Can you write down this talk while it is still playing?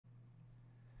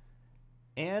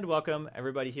And welcome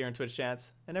everybody here in Twitch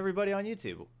chats and everybody on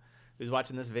YouTube who's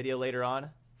watching this video later on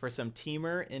for some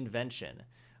Temur Invention.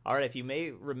 All right, if you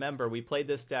may remember, we played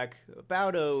this deck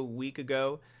about a week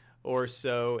ago or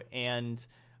so, and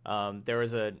there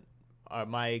was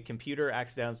my computer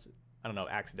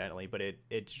accidentally, but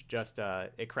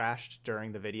it crashed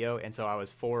during the video, and so I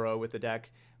was 4-0 with the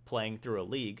deck playing through a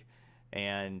league,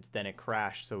 and then it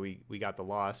crashed, so we got the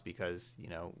loss because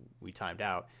we timed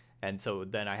out. And so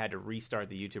then I had to restart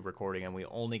the YouTube recording, and we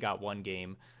only got one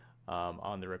game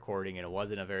on the recording, and it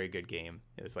wasn't a very good game.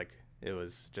 It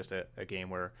was just a game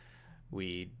where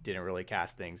we didn't really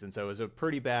cast things, and so it was a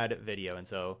pretty bad video. And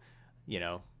so,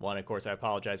 one, of course, I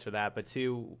apologize for that, but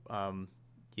two, I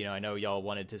know y'all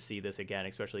wanted to see this again,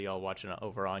 especially y'all watching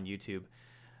over on YouTube,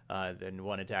 then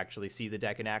wanted to actually see the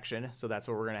deck in action. So that's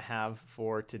what we're gonna have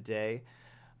for today.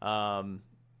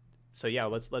 So yeah,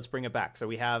 let's bring it back. So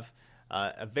we have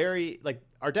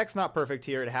our deck's not perfect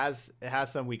here. It has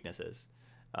some weaknesses.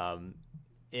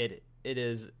 It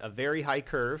is a very high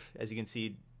curve, as you can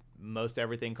see, most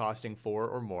everything costing 4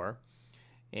 or more,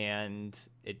 and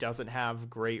it doesn't have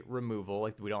great removal.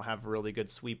 Like, we don't have really good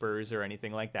sweepers or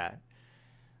anything like that.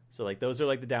 So those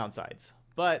are the downsides.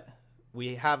 But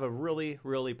we have a really,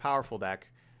 really powerful deck.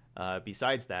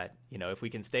 Besides that, if we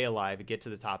can stay alive and get to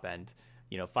the top end,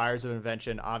 Fires of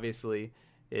Invention obviously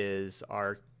is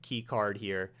our key card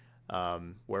here,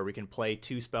 where we can play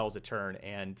 2 spells a turn,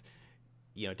 and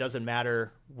it doesn't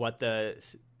matter what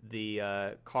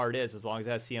the card is, as long as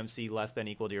it has CMC less than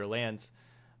or equal to your lands,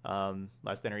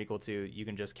 less than or equal to, you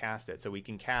can just cast it. So we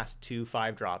can cast 2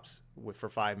 5-drops for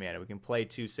 5 mana. We can play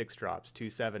 2 6-drops, 2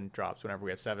 7-drops whenever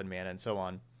we have 7 mana, and so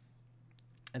on.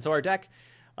 And so our deck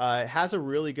has a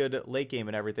really good late game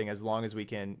and everything, as long as we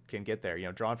can get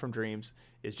there. Drawn from Dreams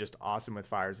is just awesome with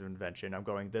Fires of Invention. I'm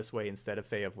going this way instead of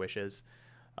Fae of Wishes.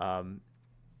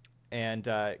 And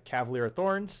Cavalier of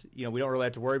Thorns, we don't really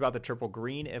have to worry about the triple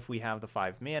green if we have the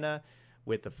 5 mana.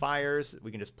 With the Fires,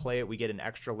 we can just play it. We get an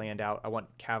extra land out. I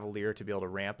want Cavalier to be able to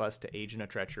ramp us to Agent of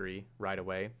Treachery right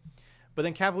away. But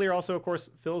then Cavalier also, of course,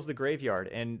 fills the graveyard,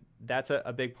 and that's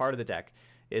a big part of the deck.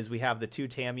 Is we have the 2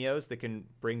 Tamios that can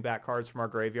bring back cards from our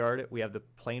graveyard. We have the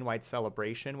Plain White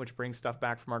Celebration, which brings stuff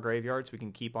back from our graveyard, so we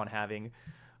can keep on having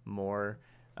more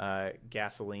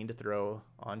gasoline to throw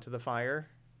onto the fire.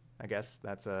 I guess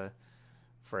that's a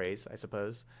phrase, I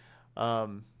suppose.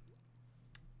 But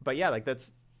yeah,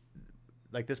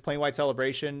 this Plain White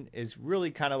Celebration is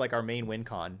really kind of like our main win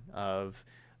con of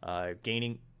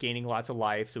gaining lots of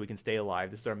life so we can stay alive.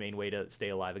 This is our main way to stay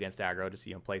alive against aggro, just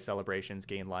play celebrations,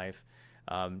 gain life.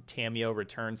 Tameo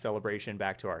returns Celebration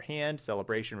back to our hand.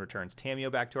 Celebration returns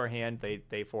Tameo back to our hand.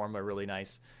 They form a really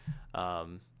nice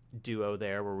duo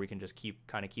there, where we can just keep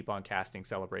on casting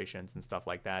Celebrations and stuff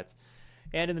like that.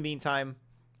 And in the meantime,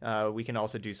 we can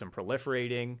also do some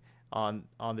proliferating on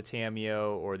the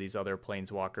Tameo or these other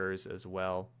Planeswalkers as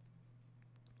well.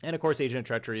 And of course, Agent of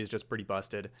Treachery is just pretty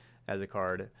busted as a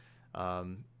card.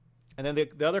 And then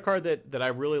the other card that I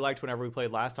really liked whenever we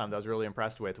played last time, that I was really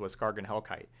impressed with, was Skargan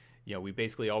Hellkite. We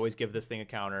basically always give this thing a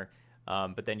counter,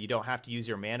 but then you don't have to use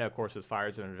your mana, of course, with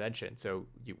Fires of Invention. So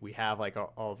we have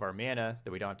all of our mana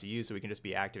that we don't have to use, so we can just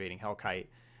be activating Hellkite.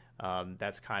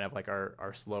 That's kind of like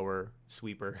our slower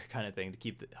sweeper kind of thing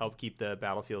to help keep the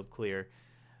battlefield clear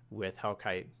with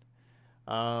Hellkite.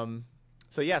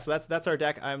 So yeah, so that's our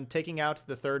deck. I'm taking out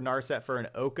the 3rd Narset for an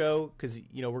Oko, because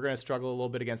we're going to struggle a little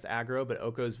bit against aggro, but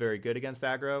Oko is very good against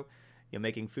aggro.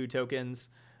 Making food tokens,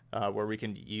 where we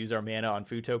can use our mana on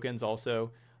food tokens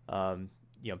also.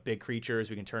 Big creatures,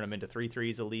 we can turn them into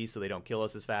 3/3s at least, so they don't kill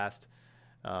us as fast.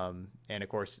 And of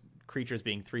course, creatures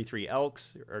being 3/3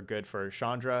 Elks are good for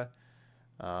Chandra.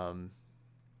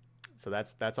 So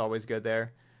that's always good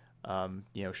there.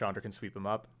 Chandra can sweep them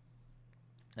up.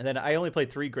 And then I only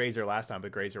played 3 Grazer last time,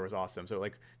 but Grazer was awesome. So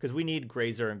because we need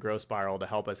Grazer and Growth Spiral to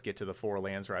help us get to the 4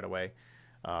 lands right away.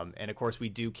 And of course, we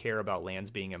do care about lands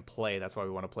being in play. That's why we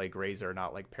want to play Grazer,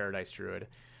 not like Paradise Druid,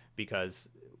 because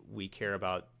we care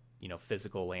about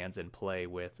physical lands in play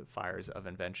with Fires of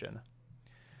Invention.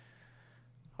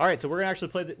 All right, so we're gonna actually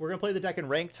play the deck in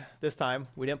ranked this time.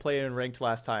 We didn't play it in ranked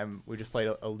last time. We just played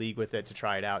a league with it to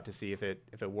try it out to see if it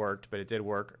worked, but it did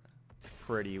work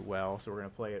pretty well. So we're gonna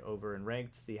play it over in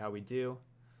ranked, see how we do.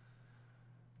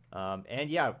 And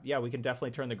yeah, we can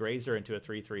definitely turn the Grazer into a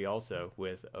 3/3 also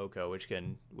with Oko, which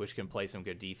can play some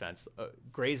good defense.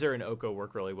 Grazer and Oko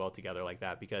work really well together like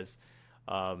that, because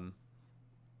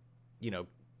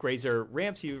Grazer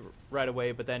ramps you right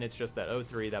away, but then it's just that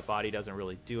 0/3, that body doesn't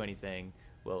really do anything.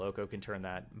 Well, Oko can turn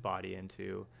that body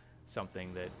into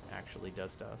something that actually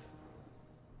does stuff.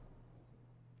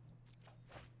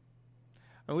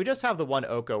 And we just have the one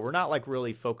Oko. We're not like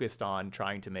really focused on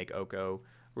trying to make Oko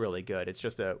really good. It's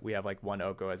just we have like one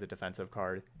Oko as a defensive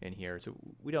card in here. So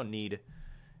we don't need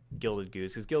Gilded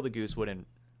Goose, because Gilded Goose wouldn't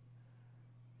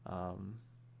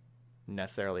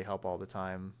necessarily help all the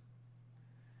time.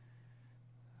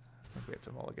 I think we have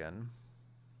to mulligan.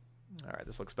 All right,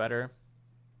 this looks better.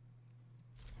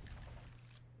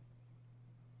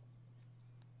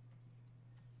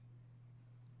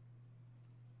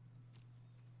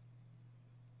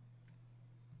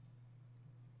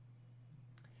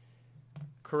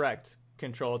 Correct.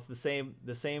 Control. It's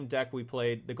the same deck we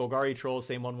played. The Golgari Troll,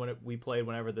 same one when we played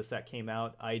whenever the set came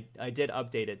out. I did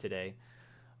update it today,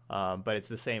 but it's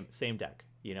the same deck.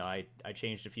 You know, I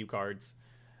changed a few cards,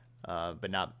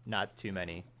 but not too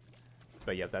many.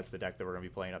 But yep, that's the deck that we're gonna be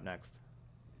playing up next.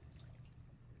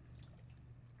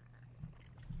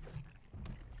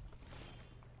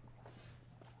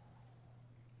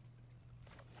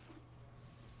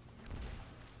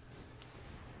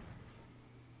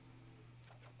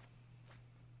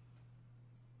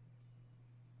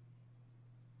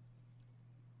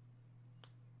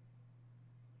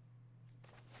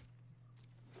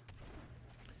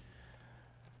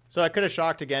 So I could have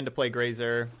shocked again to play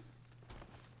Grazer.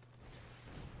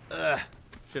 Ugh,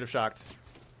 should have shocked.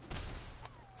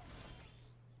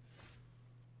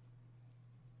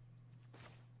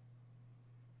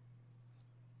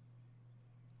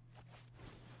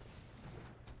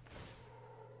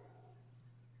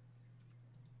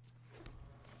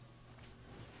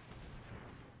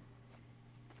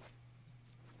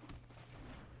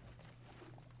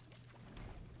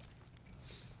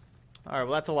 All right,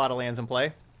 well, that's a lot of lands in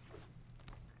play.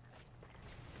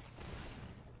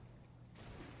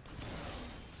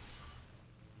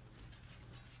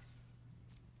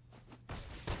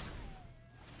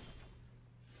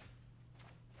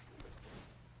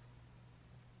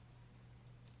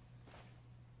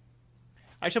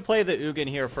 I should play the Ugin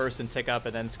here first and tick up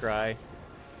and then scry,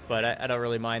 but I don't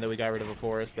really mind that we got rid of a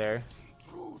forest there.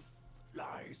 Truth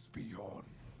lies beyond.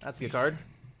 That's a good card.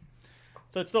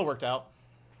 So it still worked out.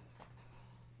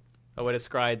 I would have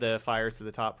scryed the fires to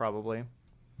the top probably.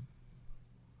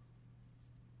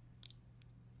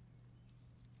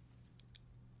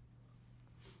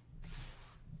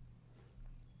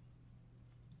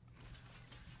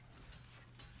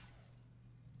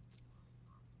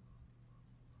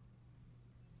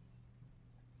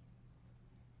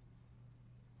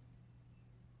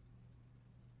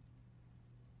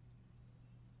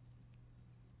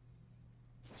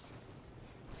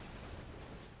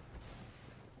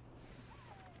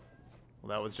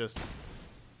 Well, that was just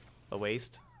a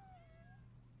waste.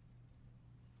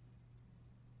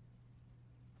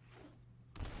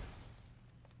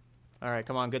 All right,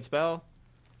 come on, good spell.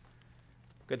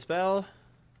 Good spell.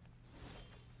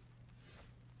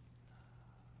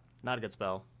 Not a good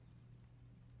spell.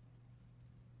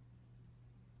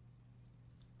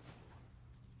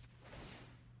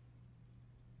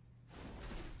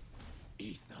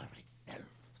 Ether itself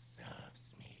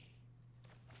serves me.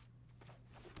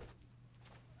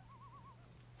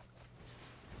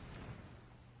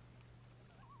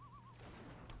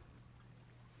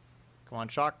 Come on,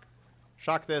 shock.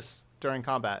 Shock this during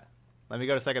combat. Let me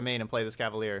go to second main and play this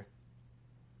Cavalier.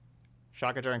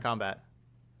 Shock it during combat.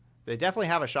 They definitely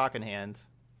have a shock in hand.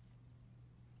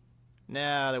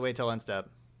 Nah, they wait till end step.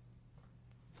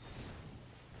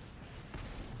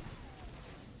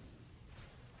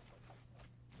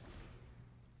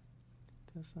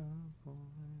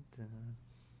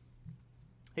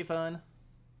 Hey, fun.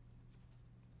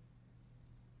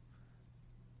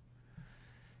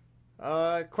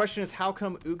 Question is, how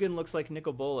come Ugin looks like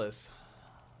Nicol Bolas?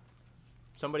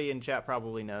 Somebody in chat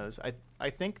probably knows. I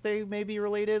think they may be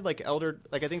related, like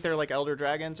I think they're like elder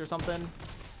dragons or something.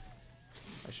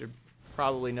 I should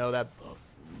probably know that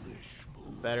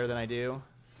better than I do.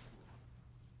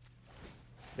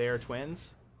 They are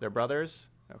twins? They're brothers?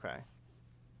 Okay.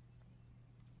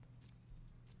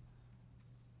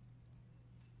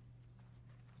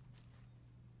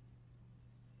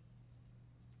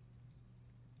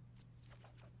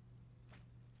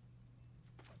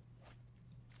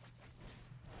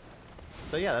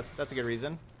 So yeah, that's a good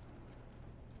reason.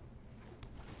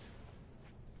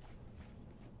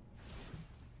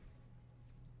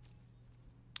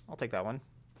 I'll take that one.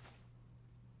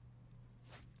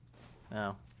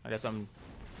 No, I guess I'm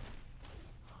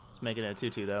just making it a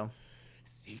 2/2 though.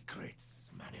 Secrets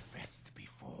manifest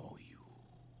before you.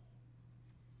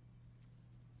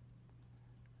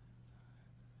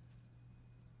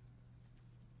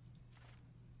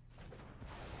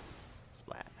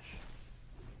 Splash.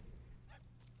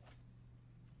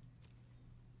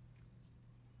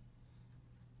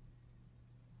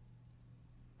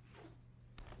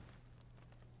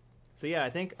 So yeah,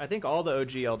 I think all the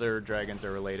OG Elder Dragons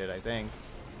are related, I think.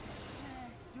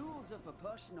 Duels are for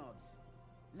push knobs.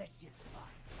 Let's just fight.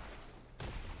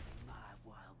 My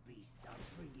wild beasts are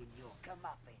bringing your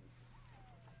comeuppance.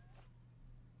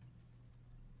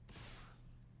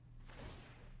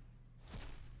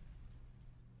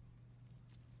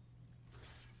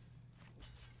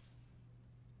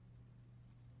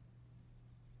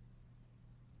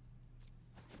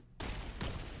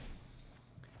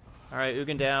 All right,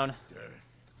 Ugin down. Death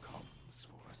comes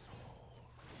for us all.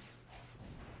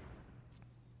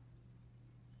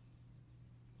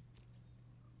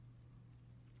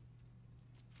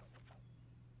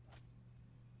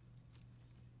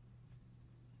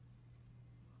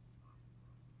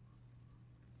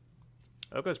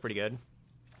 Oko's pretty good.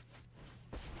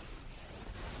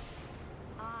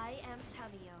 I am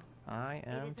Tamio. I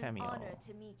am It is an Temur. honor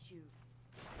to meet you.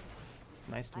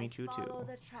 Nice to meet you I too. follow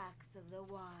the tracks of the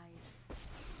wise.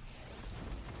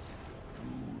 Do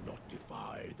not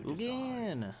defy the Ugin.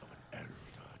 designs of an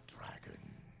elder dragon.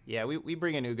 Yeah, we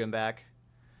bring in Ugin back.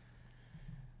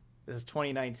 This is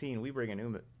 2019. We bring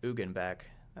in Ugin back.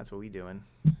 That's what we doing.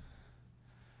 All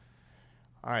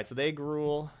right, so they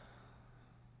gruel.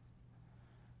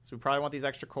 So we probably want these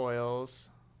extra coils.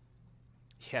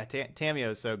 Yeah,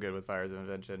 Tamio is so good with Fires of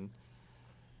Invention.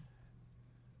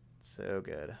 So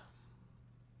good.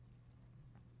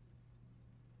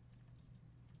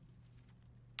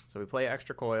 So we play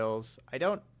extra coils. I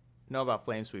don't know about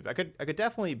Flame Sweep. I could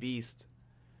definitely beast.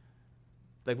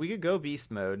 Like we could go beast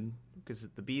mode because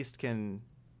the beast can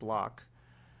block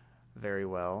very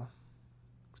well,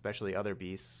 especially other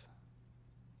beasts.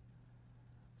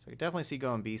 So I could definitely see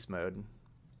going beast mode.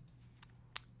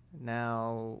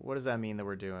 Now, what does that mean that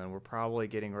we're doing? We're probably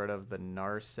getting rid of the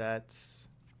Narsets,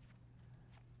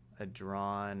 a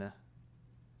Drawn,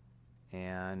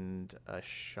 and a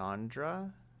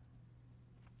Chandra.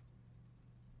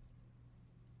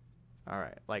 All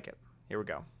right, like it. Here we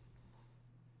go.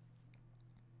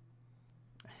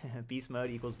 Beast mode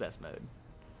equals best mode.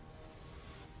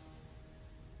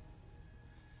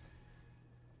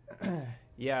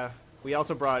 Yeah, we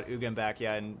also brought Ugin back,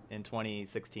 yeah, in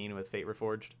 2016 with Fate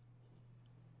Reforged.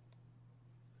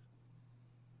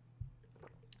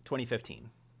 2015.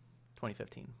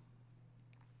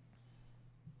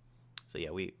 So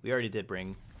yeah, we already did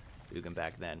bring Ugin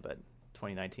back then, but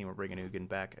 2019 we're bringing Ugin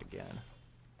back again.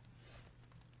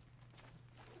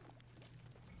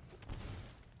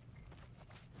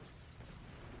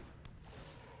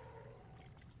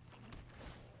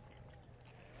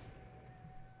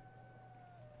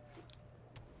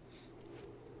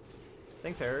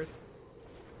 Thanks, Harris.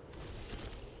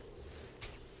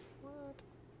 What?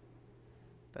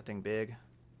 That thing big.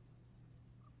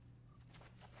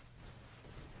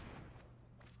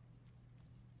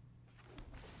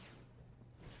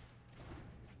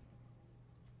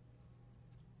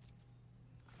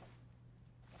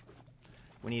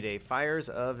 We need a Fires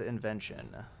of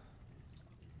Invention.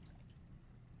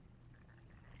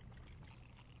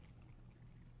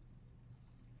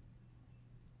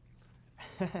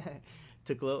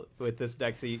 With this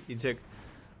deck, so you took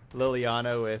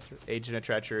Liliana with Agent of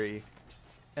Treachery,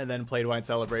 and then played Wine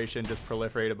Celebration, just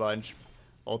proliferate a bunch.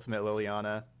 Ultimate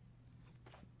Liliana.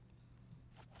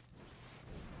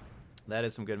 That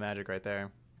is some good magic right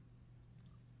there.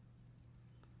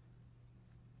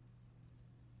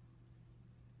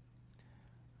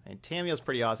 And Tamiel's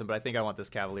pretty awesome, but I think I want this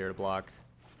Cavalier to block.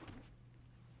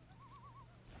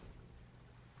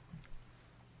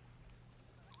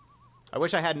 I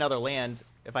wish I had another land.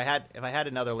 If I had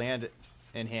another land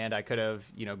in hand, I could have,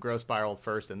 you know, Growth Spiraled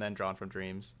first and then Drawn from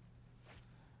Dreams.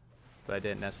 But I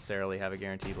didn't necessarily have a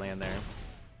guaranteed land there.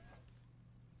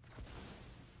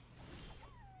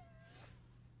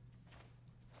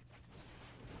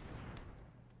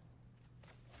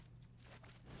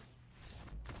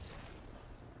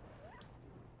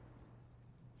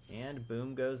 And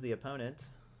boom goes the opponent.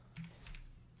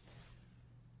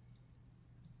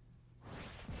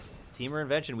 Temur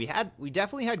Invention. We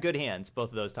definitely had good hands both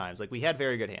of those times. Like we had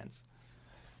very good hands.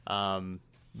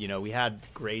 You know, we had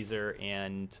Grazer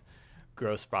and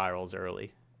Growth Spirals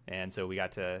early, and so we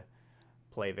got to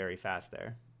play very fast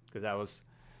there because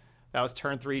that was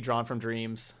turn 3 Drawn from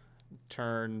Dreams,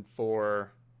 turn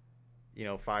 4, you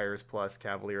know, Fires plus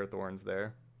Cavalier Thorns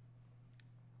there.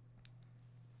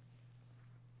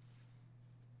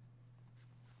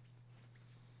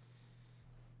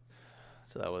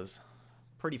 So that was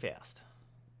pretty fast.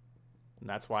 And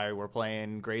that's why we're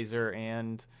playing Grazer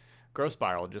and Growth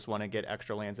Spiral. Just want to get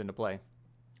extra lands into play.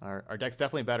 Our deck's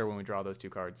definitely better when we draw those two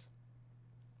cards.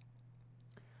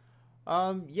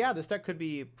 Yeah, this deck could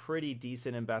be pretty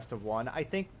decent in best of one. I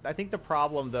think the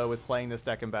problem though with playing this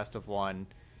deck in best of one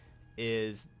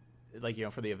is, like, you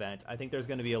know, for the event, I think there's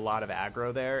going to be a lot of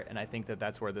aggro there, and I think that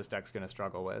that's where this deck's going to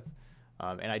struggle with.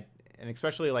 And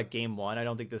especially like game one, I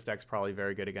don't think this deck's probably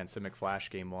very good against Simic Flash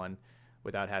game one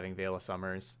without having Veil of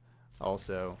Summers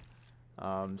also.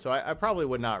 So I probably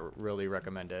would not really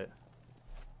recommend it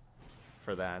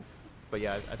for that. But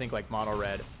yeah, I think like Mono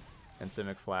Red and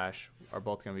Simic Flash are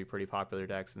both going to be pretty popular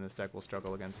decks, and this deck will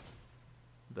struggle against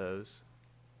those.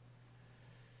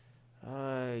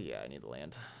 Yeah, I need the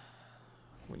land.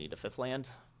 We need a 5th land.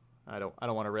 I don't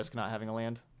want to risk not having a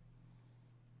land.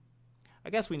 I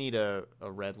guess we need a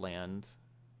red land,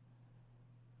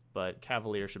 but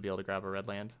Cavalier should be able to grab a red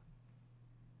land.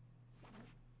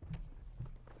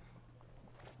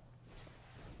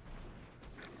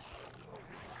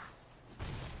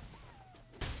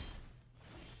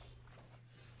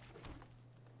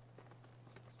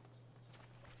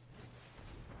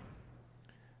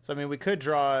 So I mean, we could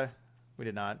draw. We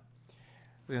did not. I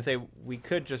was gonna say we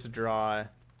could just draw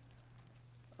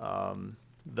the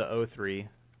 0-3,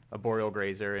 a Boreal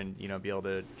Grazer, and, you know, be able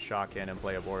to shock in and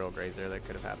play a Boreal Grazer. That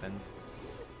could have happened.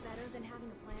 It's better than having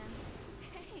a plan.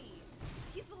 Hey,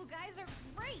 these little guys are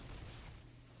great.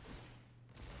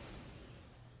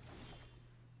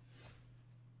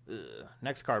 Ugh.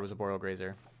 Next card was a Boreal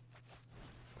Grazer.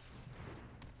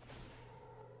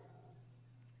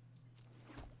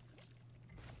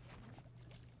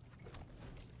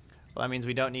 Well, that means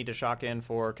we don't need to shock in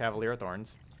for Cavalier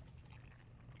Thorns.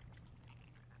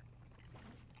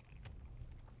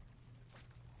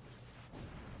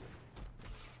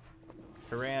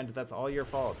 Harand, that's all your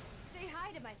fault. Say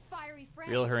hi to my fiery friend.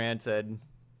 Real Harand said,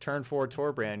 turn 4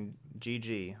 Torbrand,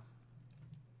 GG.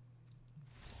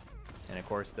 And of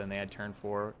course, then they had turn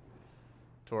 4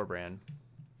 Torbrand.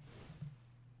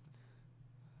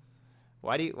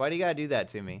 Why do you gotta do that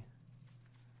to me?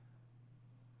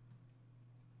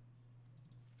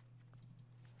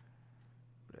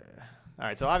 All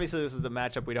right, so obviously this is the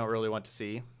matchup we don't really want to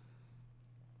see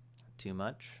too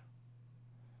much.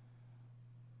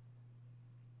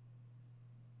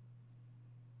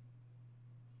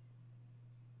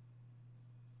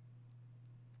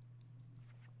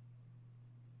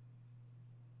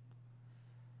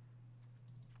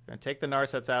 Gonna take the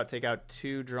Narsets out, take out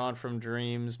 2 Drawn from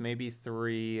Dreams, maybe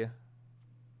 3.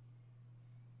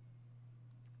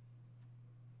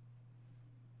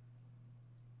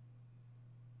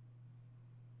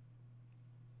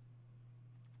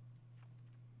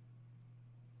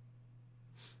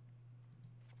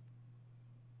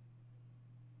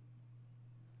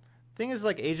 Thing is,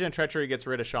 like, Agent of Treachery gets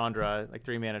rid of Chandra, like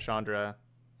 3-mana Chandra.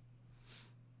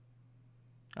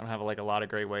 I don't have like a lot of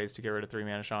great ways to get rid of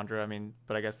 3-mana Chandra. I mean,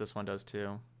 but I guess this one does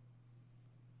too.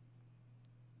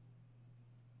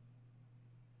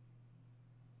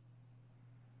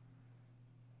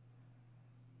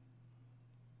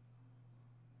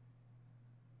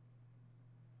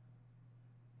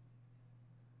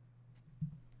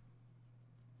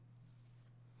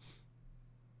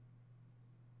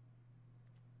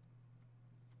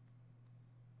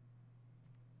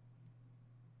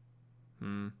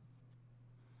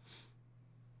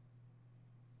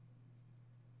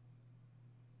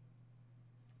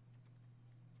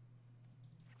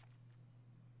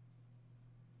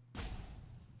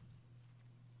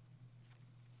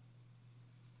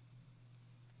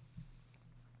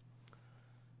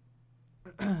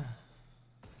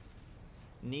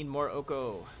 Need more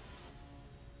Oko.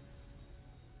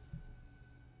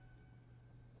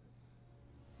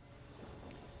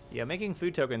 Yeah, making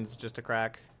food tokens just a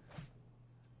crack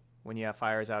when you have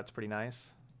fires out, it's pretty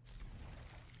nice.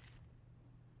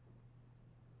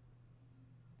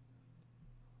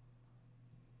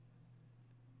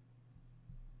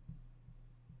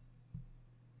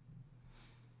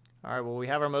 All right, well, we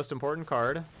have our most important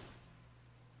card.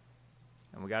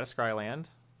 And we got a Scryland.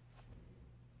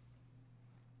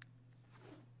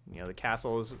 You know, the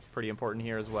castle is pretty important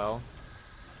here as well.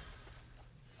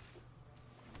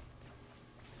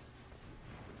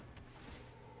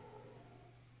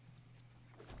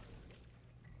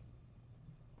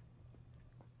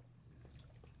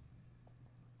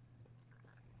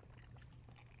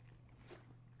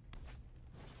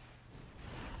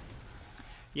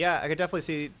 Yeah, I could definitely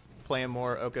see playing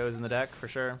more Okos in the deck for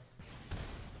sure.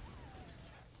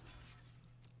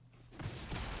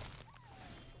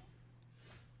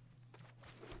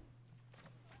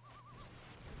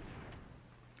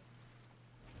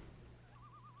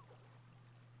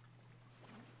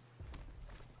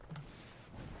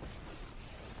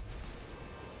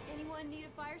 Anyone need a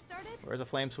fire started? Where's a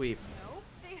flame sweep? No.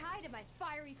 Say hi to my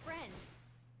fiery friends.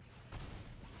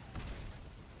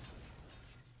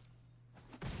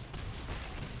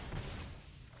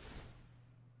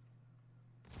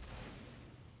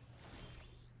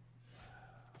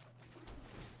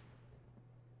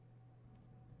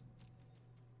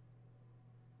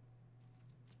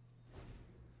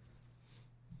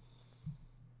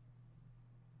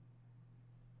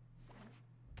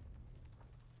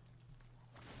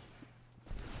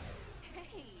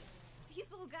 Hey, these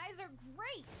little guys are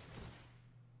great.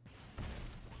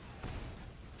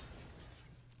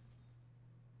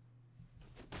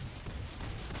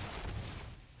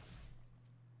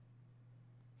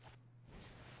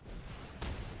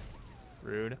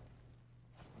 Rude.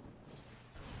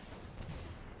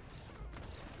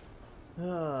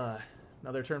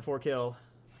 Another turn 4 kill.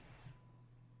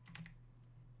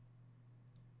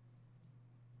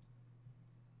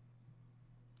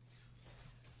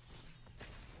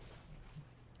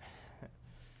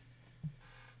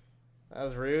 That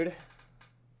was rude.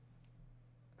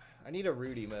 I need a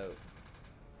rude emote.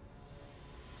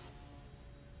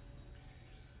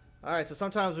 Alright, so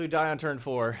sometimes we die on turn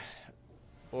 4.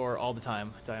 Or all the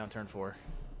time, die on turn 4.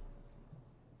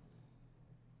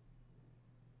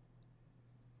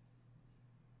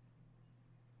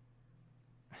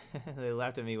 They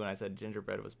laughed at me when I said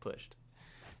gingerbread was pushed.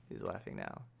 He's laughing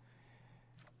now.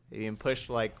 You even pushed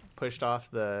off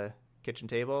the kitchen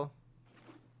table.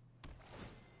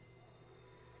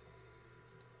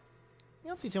 You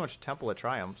don't see too much Temple of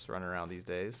Triumphs running around these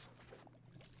days.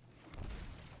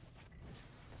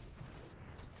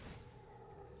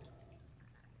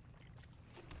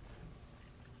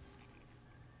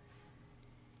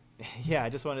 Yeah, I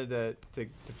just wanted to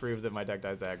prove that my deck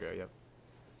dies aggro. Yep.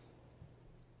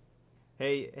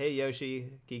 Hey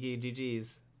Yoshi, Kiki,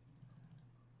 GG's.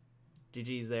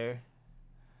 GG's there.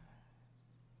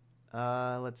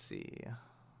 Let's see.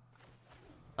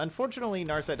 Unfortunately,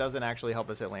 Narset doesn't actually help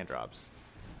us hit land drops.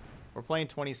 We're playing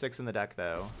 26 in the deck,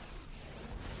 though.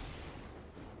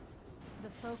 The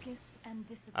focused and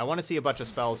disciplined. I want to see a bunch of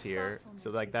spells here, so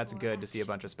like that's good to see a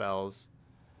bunch of spells,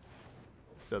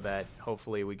 so that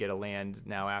hopefully we get a land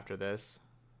now after this.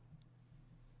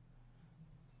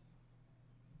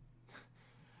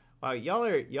 Wow,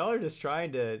 y'all are just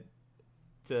trying to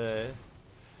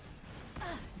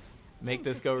make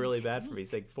this go really bad for me.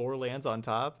 It's like 4 lands on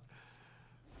top.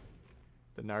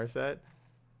 The Narset.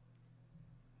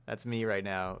 That's me right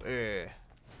now. Ugh.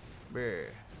 Brr.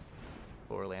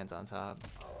 4 lands on top.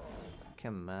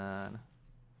 Come on.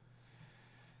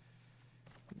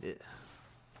 Ugh.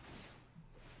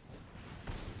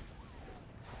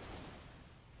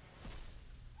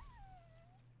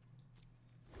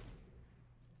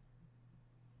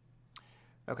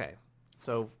 Okay,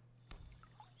 so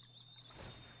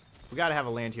we gotta have a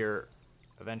land here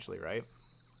eventually, right?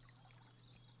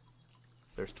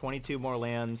 There's 22 more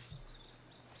lands.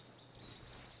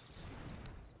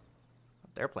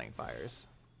 They're playing fires,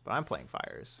 but I'm playing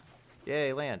fires.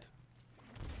 Yay, land.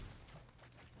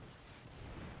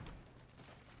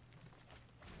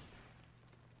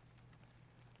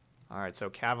 All right, so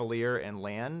Cavalier and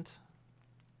land.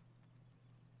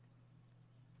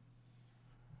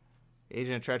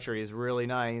 Agent of Treachery is really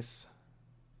nice.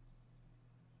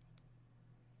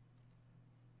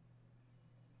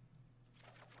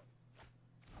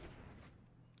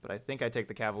 But I think I take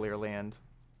the Cavalier land.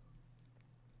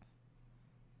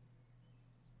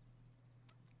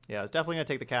 Yeah, I was definitely going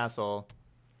to take the castle.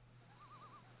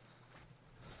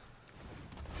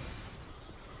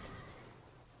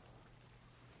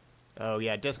 Oh,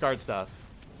 yeah, discard stuff.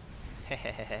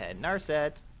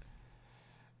 Narset.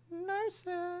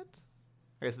 Narset.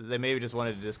 I guess they maybe just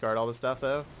wanted to discard all the stuff,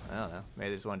 though. I don't know. Maybe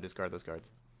they just wanted to discard those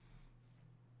cards.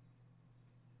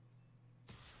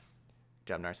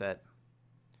 Good job, Narset.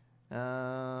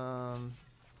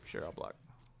 Sure, I'll block.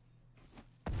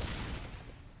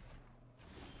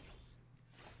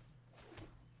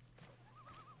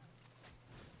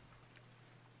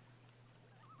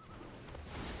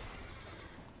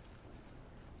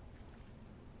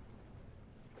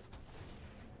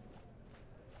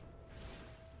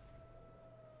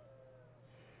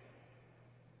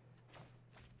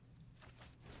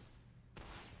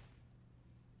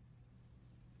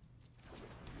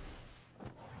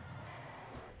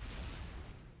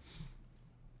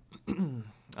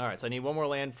 All right, so I need one more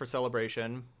land for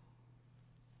celebration.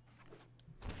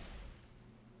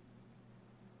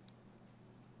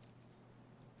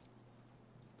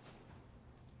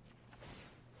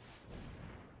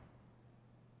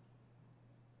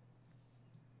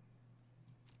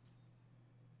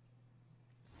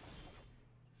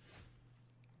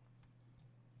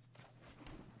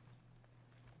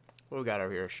 What do we got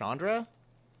over here? Chandra?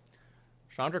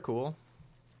 Chandra, cool.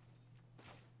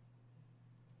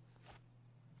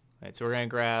 Alright, so we're going to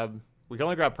grab... We can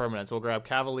only grab permanents. So we'll grab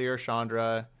Cavalier,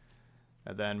 Chandra,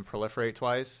 and then proliferate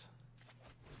twice.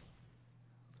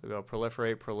 So go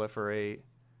proliferate, proliferate,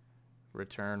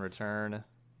 return, return,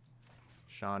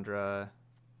 Chandra,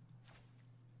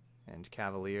 and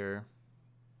Cavalier.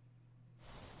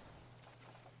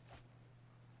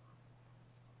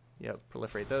 Yep,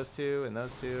 proliferate those two and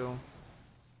those two.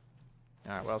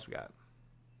 Alright, what else we got?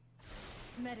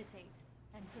 Meditate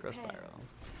and Growth prepare. Spiral.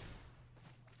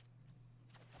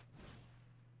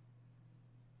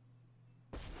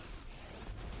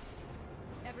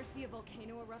 Ever see a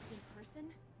volcano erupt in person?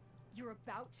 You're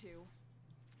about to.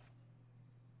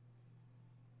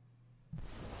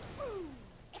 Boom!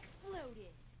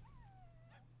 Exploded.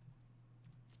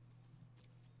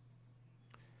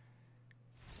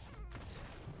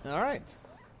 All right.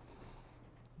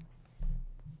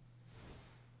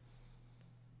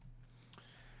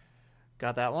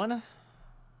 Got that one.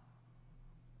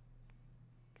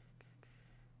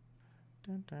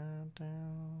 Dun, dun,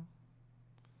 dun.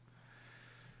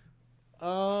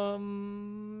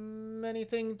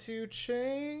 Anything to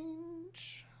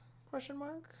change? Question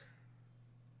mark.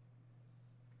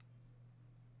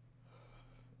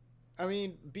 I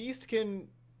mean, Beast can...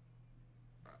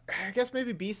 I guess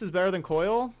maybe Beast is better than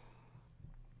Coil.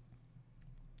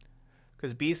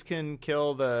 Because Beast can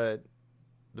kill the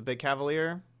big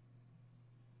Cavalier.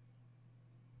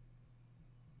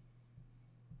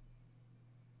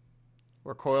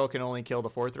 Where Coil can only kill the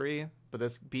 4/3, but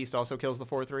this Beast also kills the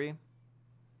 4/3.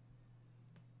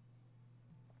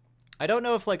 I don't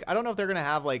know if they're gonna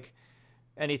have like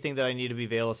anything that I need to be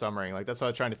Veil of Summering. Like that's what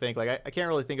I was trying to think. Like I can't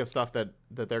really think of stuff that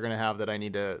they're gonna have that I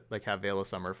need to like have Veil of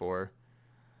Summer for.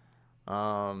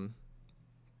 Yeah,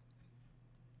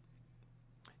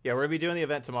 we're gonna be doing the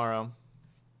event tomorrow.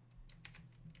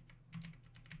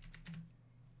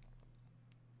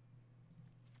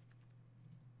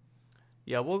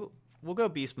 Yeah, we'll go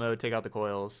beast mode, take out the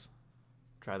coils.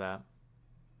 Try that.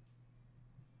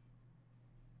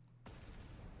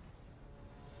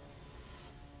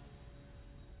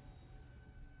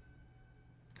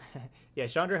 Yeah,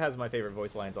 Chandra has my favorite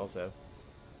voice lines also.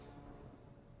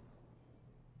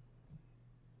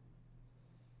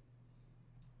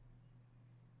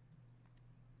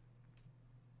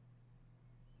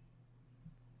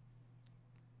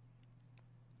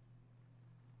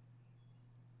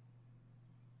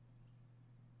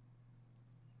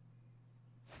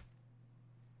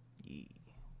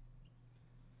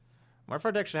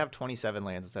 Marfar deck should have 27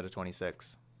 lands instead of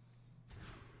 26.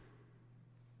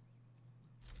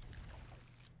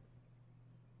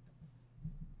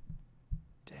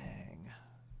 Dang.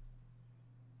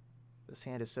 This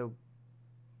hand is so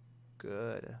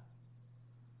good.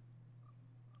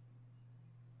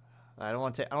 I don't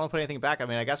want to put anything back. I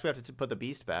mean, I guess we have to put the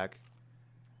beast back.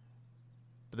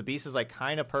 But the beast is like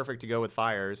kind of perfect to go with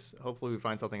fires. Hopefully we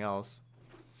find something else.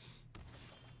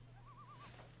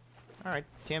 All right,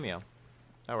 Tamio.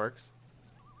 That works.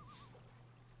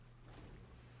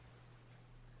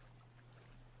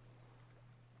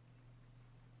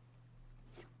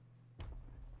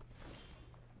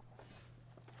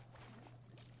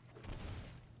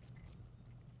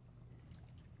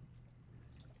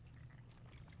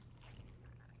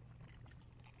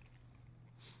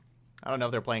 I don't know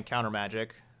if they're playing counter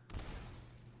magic.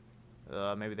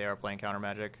 Maybe they are playing counter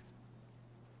magic.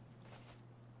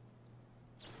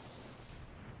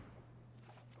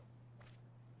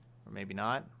 Or maybe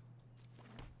not.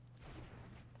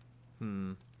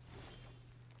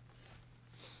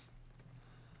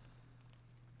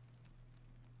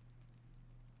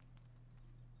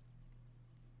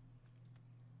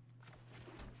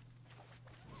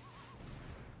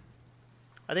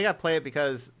 I think I play it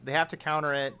because they have to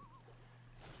counter it.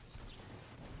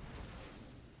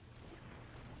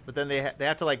 But then they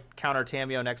have to like counter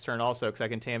Tamio next turn also, because I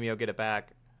can Tamio get it back.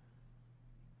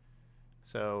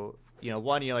 So, you know,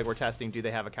 one, like we're testing, do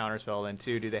they have a counter spell? And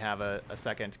two, do they have a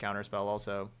second counter spell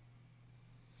also?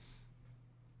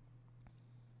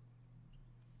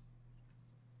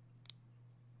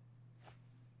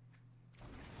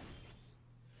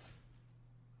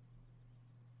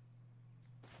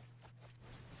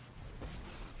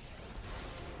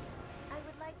 I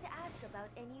would like to ask about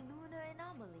any lunar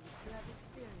anomalies you have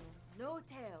experienced. No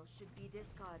tail should be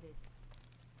discarded.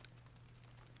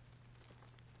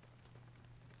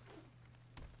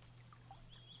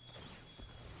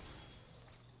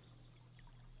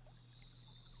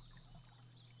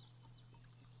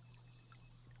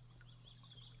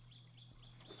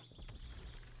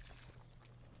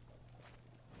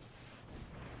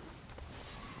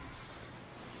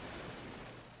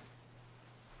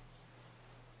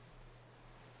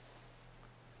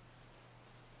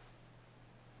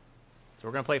 So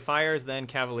we're gonna play Fires, then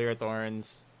Cavalier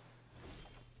Thorns,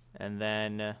 and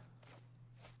then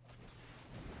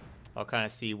I'll kind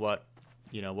of see what,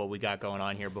 you know, what we got going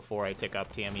on here before I tick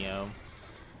up Tamio.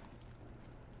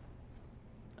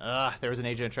 There was an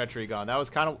Agent of Treachery gone. That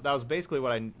was basically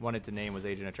what I wanted to name, was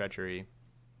Agent of Treachery.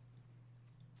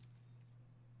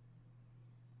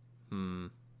 So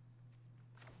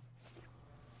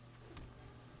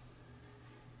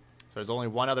there's only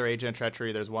one other Agent of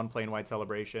Treachery. There's one plain white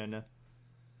Celebration.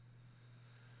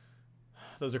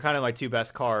 Those are kind of my two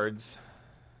best cards.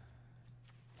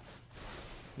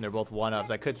 And they're both one-ofs.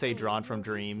 I could say Drawn from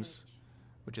Dreams,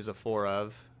 which is a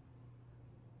 4-of.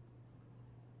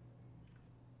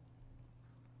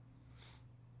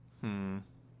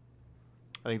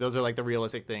 I think those are like the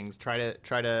realistic things. Try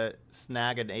to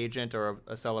snag an agent or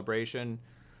a celebration,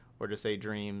 or just say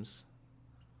Dreams.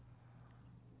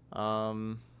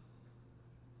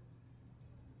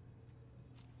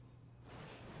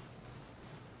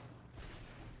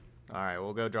 Alright,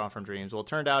 we'll go Drawn from Dreams. Well, it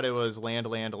turned out it was land.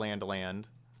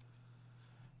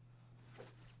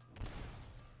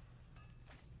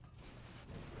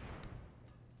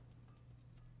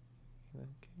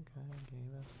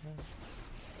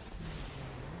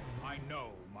 I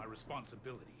know my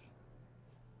responsibility.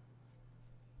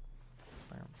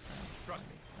 Trust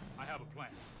me, I have a plan.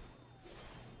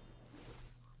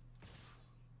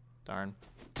 Darn.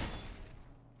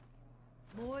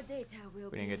 More data will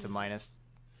We didn't get to minus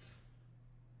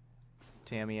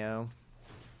Tamio.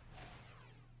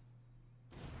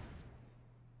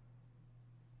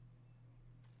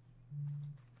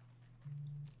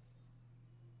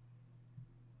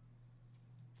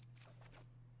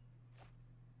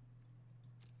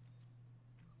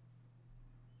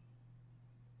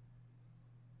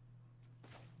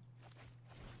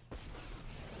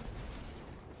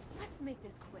 Let's make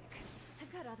this quick.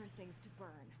 I've got other things to burn.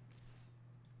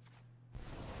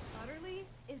 Utterly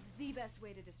is the best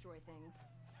way to destroy things.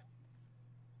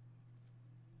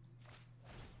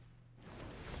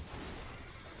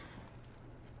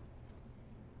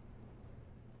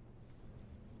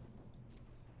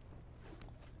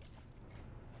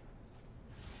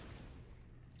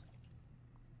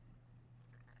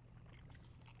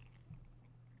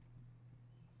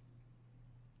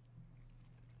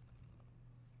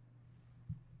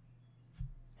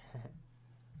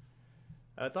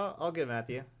 That's all good,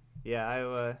 Matthew. Yeah,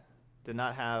 I did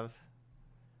not have.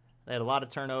 They had a lot of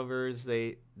turnovers.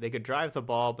 They could drive the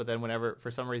ball, but then whenever,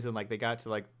 for some reason, like they got to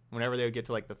like whenever they would get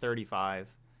to like the 35,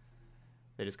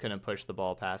 they just couldn't push the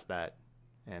ball past that,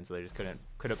 and so they just couldn't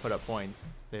put up points.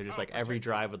 They were just like every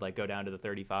drive would like go down to the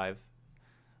 35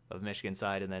 of Michigan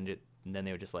side, and then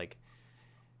they would just like,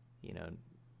 you know,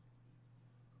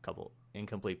 a couple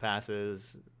incomplete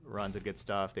passes, runs would get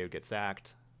stuffed, they would get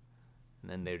sacked. And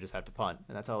then they would just have to punt.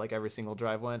 And that's how like every single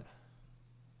drive went.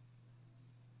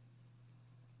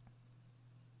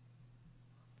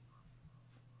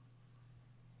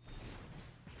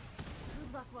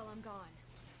 Good luck while I'm gone.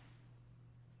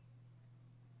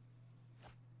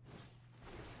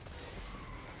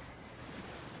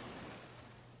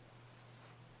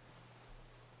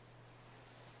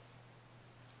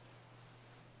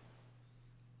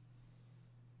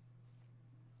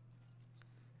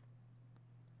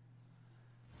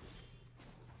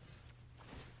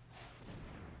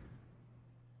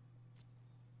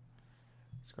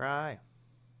 Scry.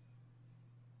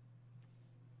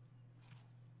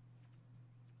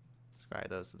 Scry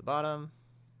those to the bottom.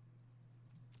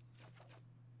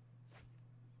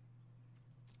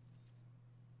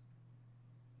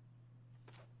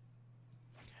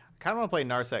 I kind of want to play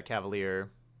Narset Cavalier.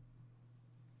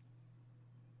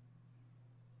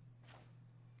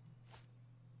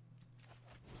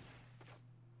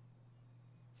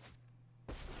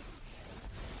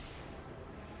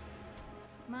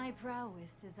 My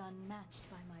prowess is unmatched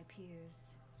by my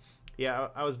peers. Yeah,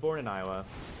 I was born in Iowa.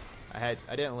 I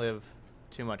didn't live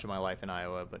too much of my life in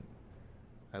Iowa, but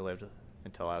I lived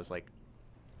until I was like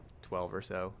 12 or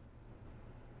so.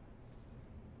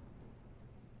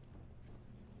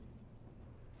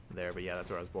 There, but yeah, that's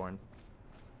where I was born.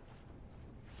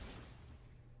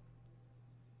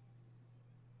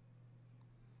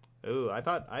 Ooh,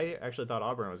 I actually thought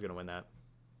Auburn was gonna win that.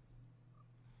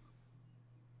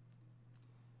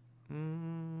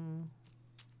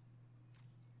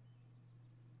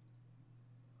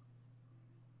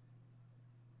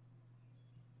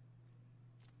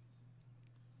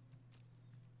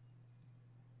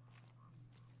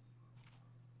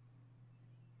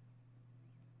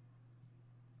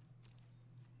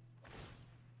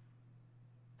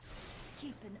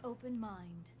 Keep an open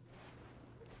mind.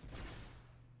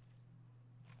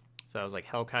 So I was like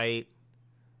Hellkite.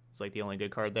 It's like the only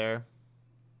good card there.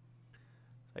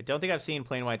 I don't think I've seen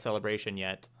Plain White Celebration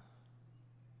yet.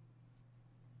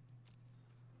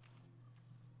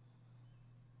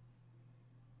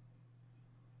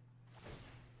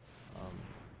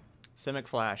 Simic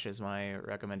Flash is my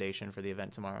recommendation for the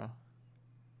event tomorrow.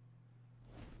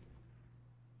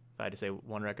 If I had to say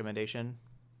one recommendation.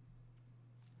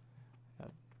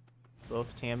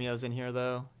 Both Tamiyo's in here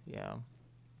though. Yeah.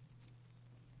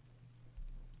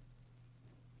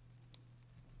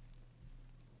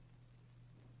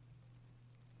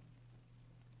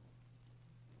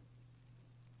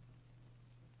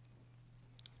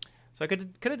 So I could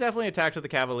have definitely attacked with the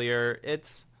Cavalier.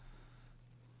 It's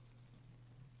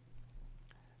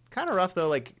kind of rough though.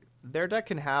 Like their deck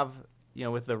can have, you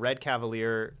know, with the red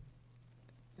Cavalier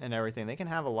and everything, they can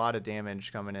have a lot of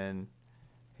damage coming in,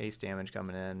 haste damage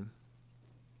coming in.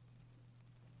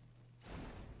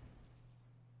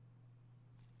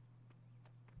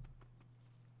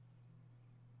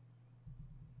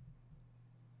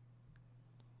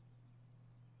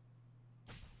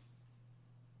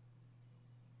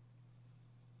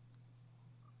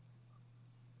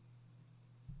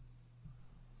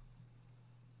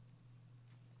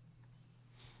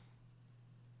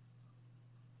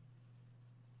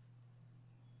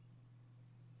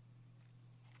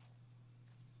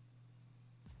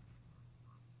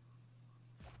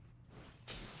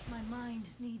 My mind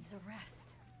needs a rest.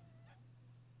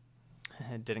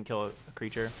 Didn't kill a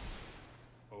creature.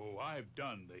 Oh, I've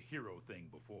done the hero thing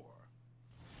before.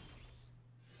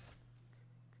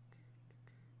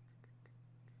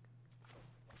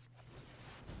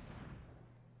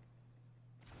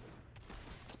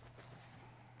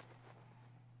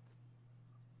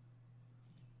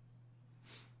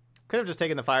 Could have just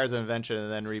taken the Fires of Invention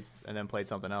and then played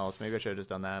something else. Maybe I should have just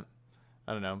done that.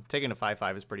 I don't know. Taking a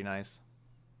 5/5 is pretty nice.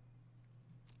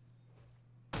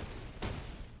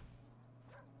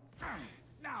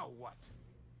 Now what?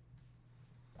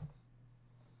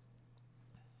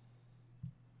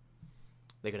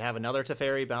 They could have another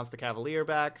Teferi, bounce the Cavalier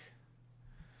back.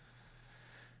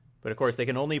 But of course, they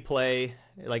can only play,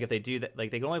 like if they do that,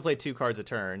 like they can only play 2 cards a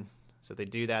turn. So if they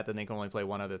do that, then they can only play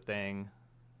one other thing.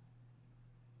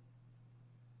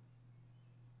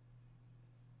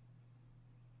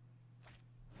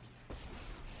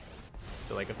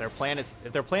 So like if their plan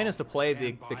is to play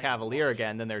the Cavalier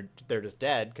again, then they're just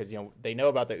dead because, you know, they know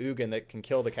about the Ugin that can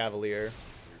kill the Cavalier.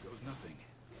 Here goes nothing.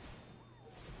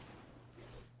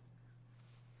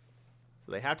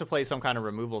 So they have to play some kind of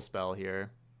removal spell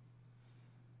here.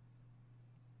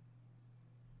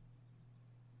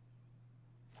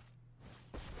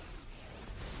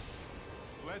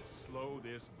 Let's slow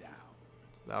this down.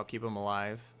 So that'll keep them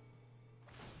alive.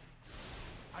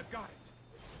 I've got it.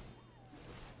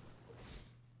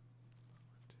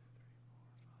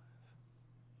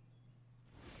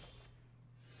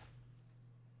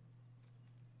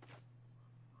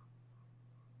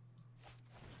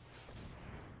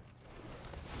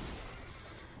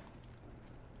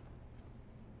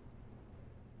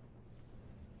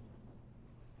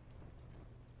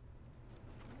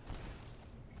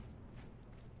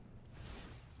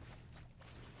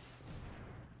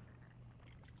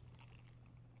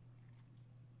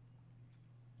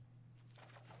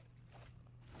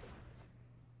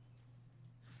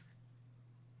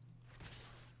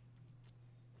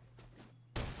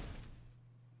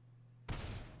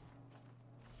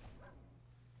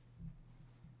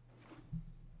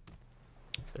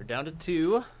 They're down to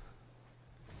 2.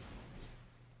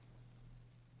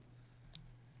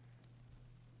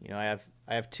 You know,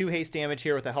 I have 2 haste damage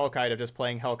here with the Hellkite of just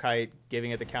playing Hellkite, giving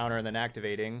it the counter, and then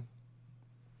activating.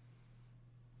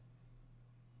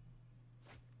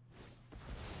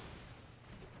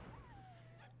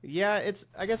 Yeah,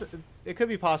 I guess it could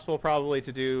be possible probably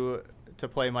to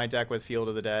play my deck with Field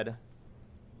of the Dead.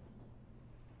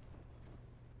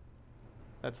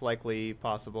 That's likely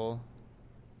possible.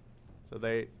 So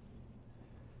they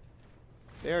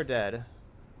are dead.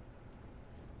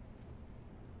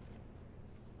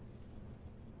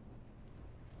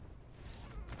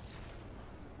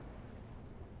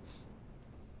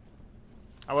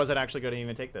 I wasn't actually going to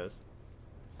even take those.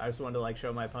 I just wanted to like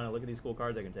show my opponent, look at these cool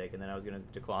cards I can take, and then I was going to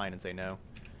decline and say no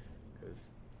because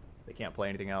they can't play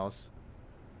anything else.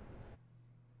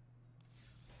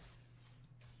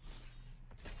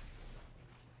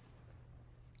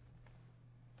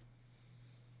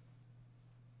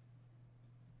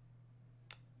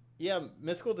 Yeah,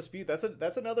 Mystical Dispute.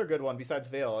 That's another good one besides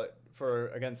Veil for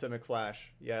against Simic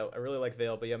Flash. Yeah, I really like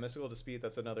Veil, but yeah, Mystical Dispute.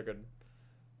 That's another good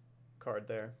card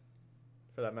there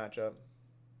for that matchup.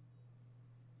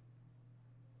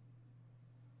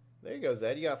 There you go,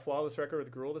 Zed. You got a flawless record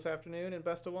with Gruul this afternoon in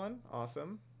best of one.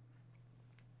 Awesome.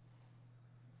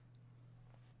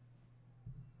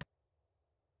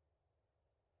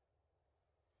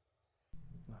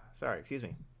 Sorry, excuse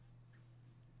me.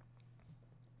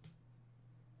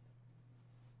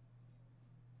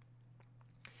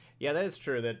 Yeah, that is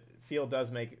true. That field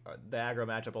does make the aggro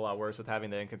matchup a lot worse with having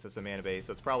the inconsistent mana base,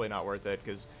 so it's probably not worth it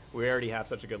because we already have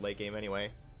such a good late game anyway.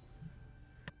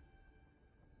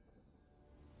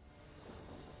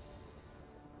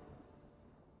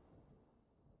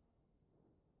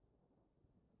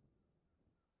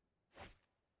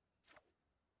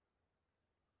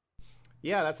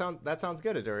 Yeah, that sounds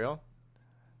good, Aduriel.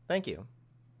 Thank you.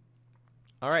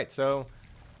 All right, so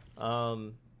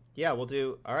yeah, we'll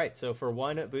do. All right, so for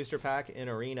one booster pack in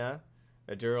Arena,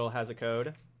 Aduriel has a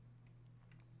code.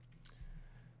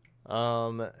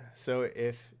 So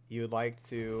if you would like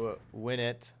to win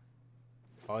it,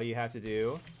 all you have to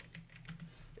do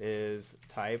is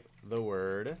type the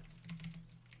word.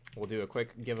 We'll do a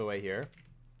quick giveaway here.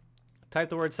 Type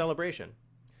the word celebration.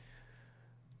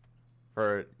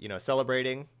 For, you know,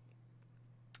 celebrating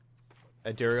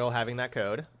Aduriel having that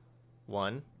code,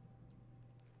 1.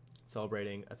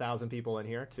 Celebrating 1,000 people in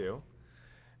here, 2.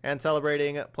 And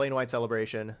celebrating plain white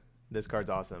celebration. This card's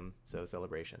awesome, so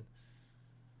celebration.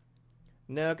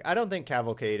 No, I don't think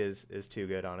Cavalcade is too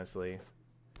good, honestly.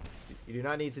 You do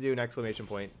not need to do an exclamation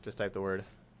point. Just type the word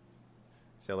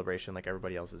celebration like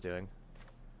everybody else is doing.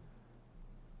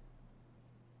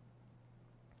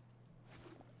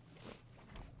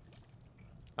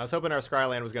 I was hoping our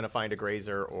Scryland was going to find a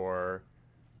Grazer or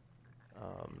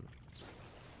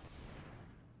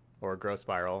a Growth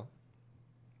Spiral.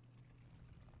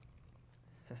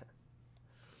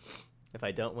 If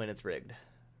I don't win, it's rigged.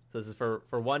 So this is for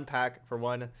one pack, for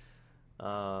one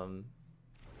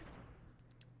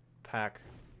pack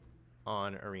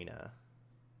on Arena.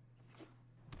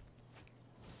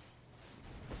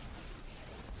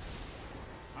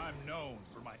 I'm known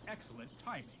for my excellent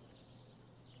timing.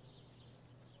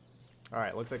 All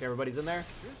right, looks like everybody's in there.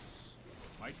 This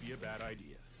might be a bad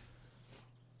idea.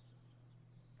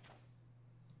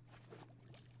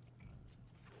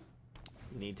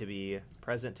 You need to be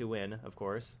present to win, of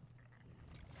course.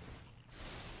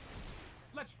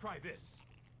 Let's try this.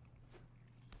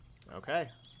 Okay,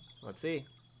 let's see.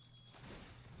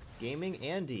 Gaming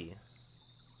Andy.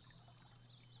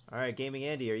 All right, Gaming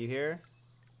Andy, are you here?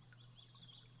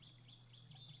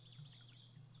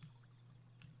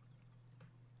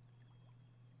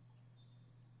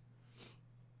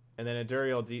 And then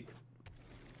Aduriel,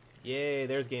 yay,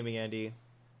 there's Gaming Andy.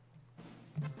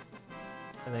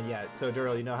 And then, yeah, so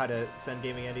Aduriel, you know how to send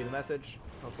Gaming Andy the message,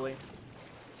 hopefully.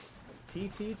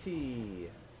 TTT.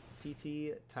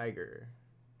 TT Tiger.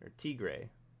 Or Tigray.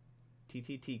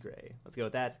 TT Tigray. Let's go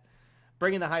with that.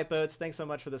 Bringing the hype boats. Thanks so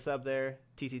much for the sub there,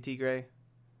 TT Tigray.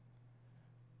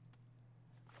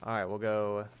 Alright, we'll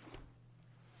go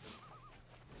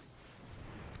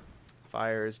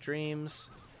Fire's Dreams.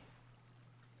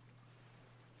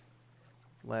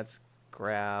 Let's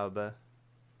grab...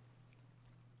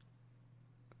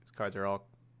 These cards are all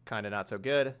kind of not so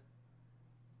good.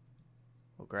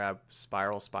 We'll grab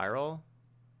Spiral Temple.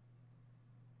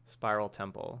 Spiral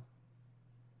Temple.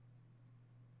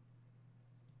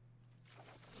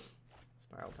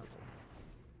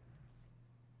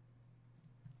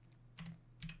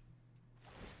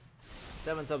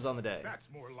 Seven subs on the day. That's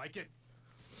more like it.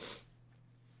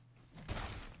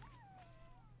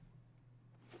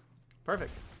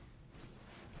 Perfect.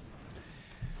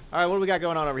 All right, what do we got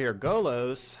going on over here?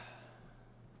 Golos.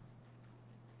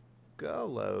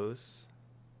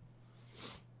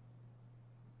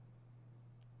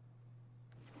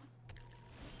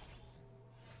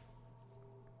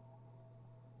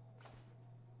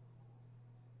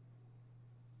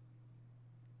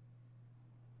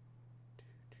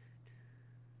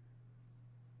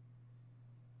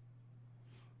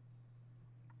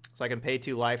 So I can pay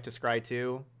 2 life to scry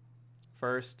 2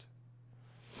 first.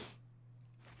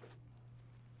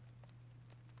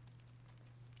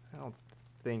 I don't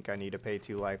think I need to pay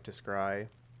 2 life to scry.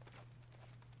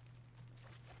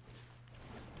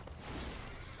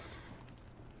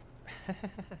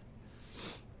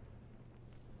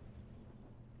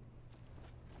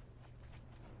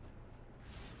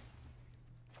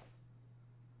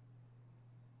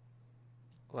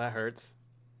 Well, that hurts.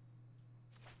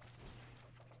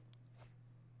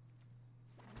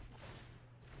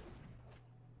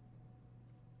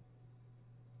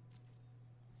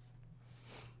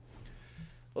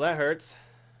 Well, that hurts.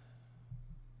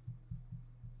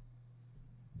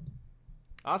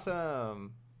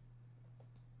 Awesome.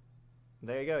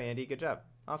 There you go, Andy. Good job.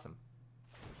 Awesome.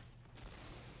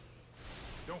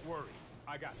 Don't worry,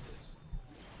 I got this.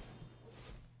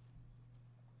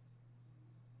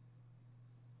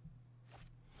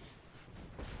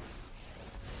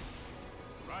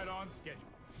 Right on schedule.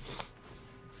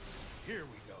 Here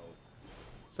we go.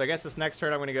 So I guess this next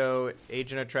turn I'm going to go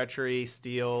Agent of Treachery,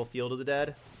 Steal, Field of the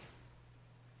Dead.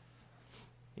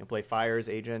 You know, play Fires,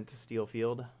 Agent, Steal,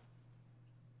 Field.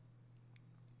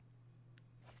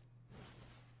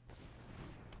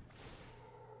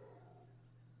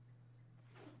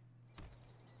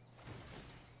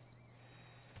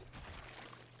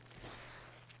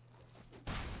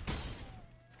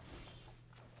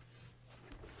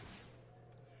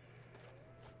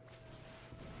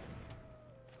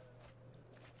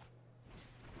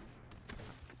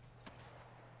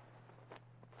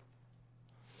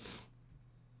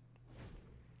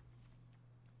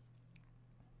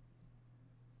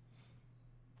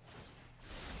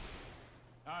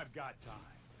 I've got time.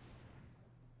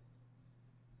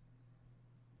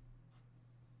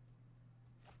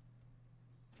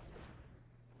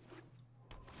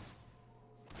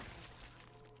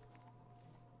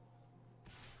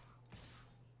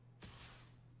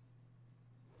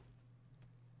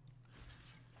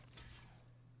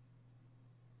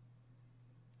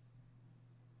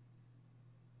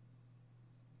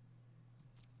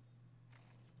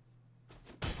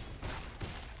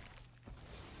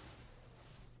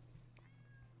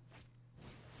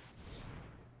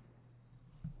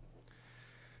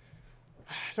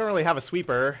 I don't really have a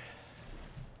sweeper.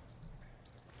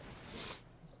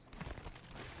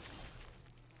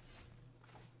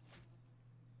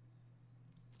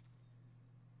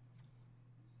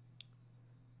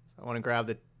 So I want to grab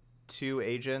the 2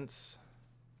 agents.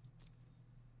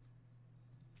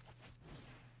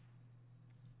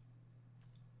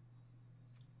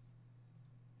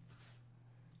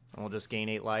 And we'll just gain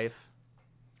 8 life.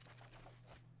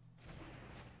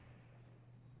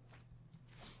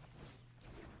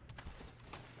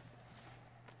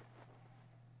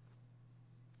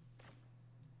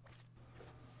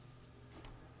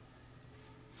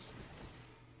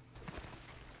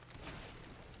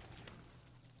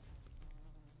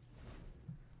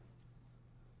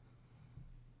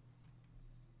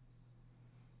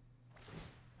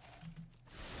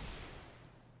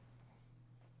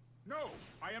 No,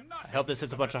 I am not. I hope this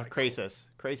hits a bunch of Krasis.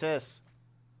 Krasis!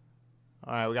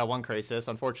 Alright, we got 1 Krasis.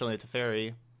 Unfortunately, it's a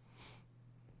fairy.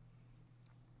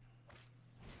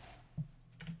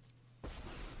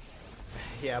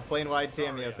 Yeah, plain wide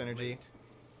Tamiya synergy.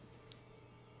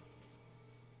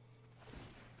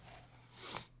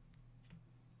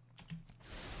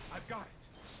 I've got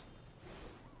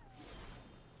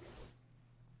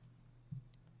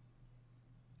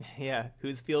it. Yeah,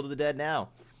 who's Field of the Dead now?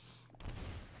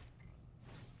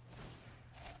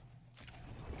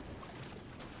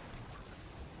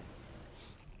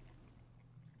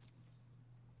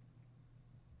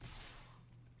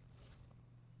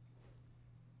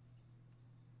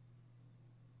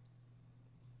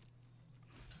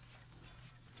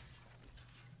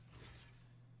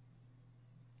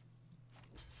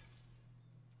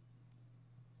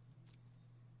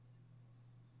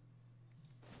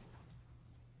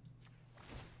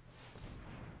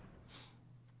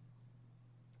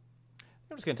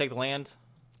 I'm just gonna take the land.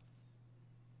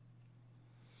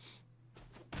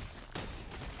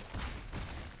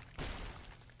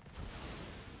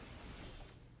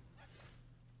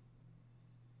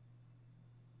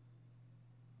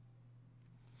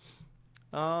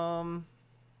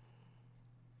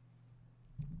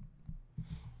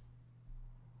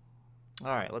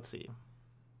 All right, let's see.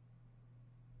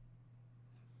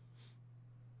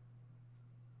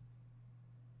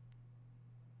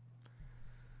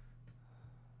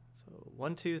 So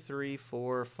 1, 2, 3,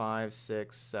 4, 5,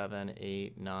 6, 7,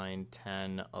 8, 9,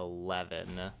 10,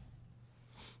 11.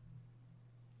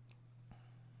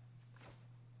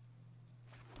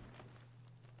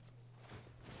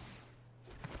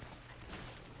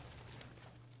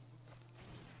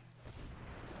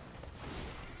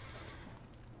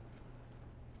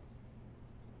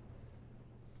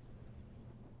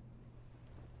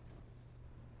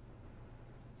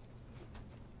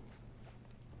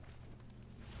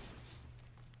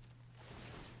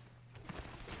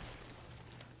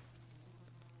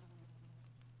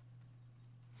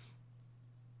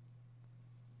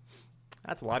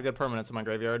 That's a lot of good permanents in my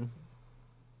graveyard.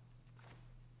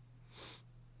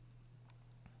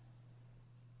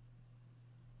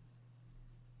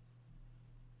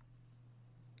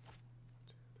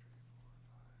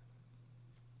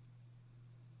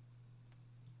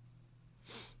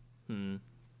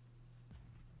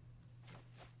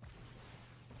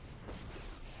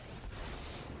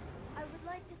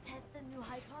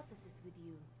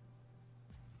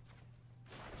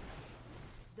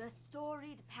 The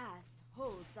storied past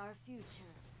holds our future.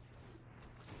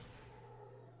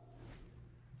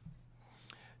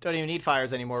 Don't even need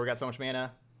fires anymore. We got so much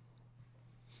mana.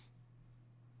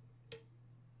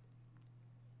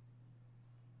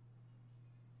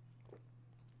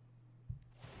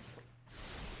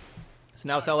 So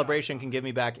now Celebration can give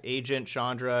me back Agent,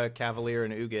 Chandra, Cavalier,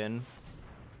 and Ugin.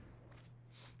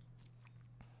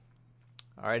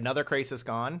 All right, another Krasis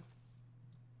gone.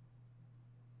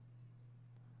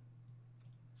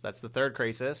 So that's the third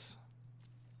Krasis.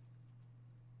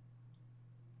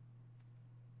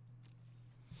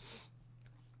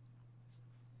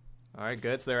 All right,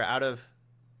 good. So they're out of...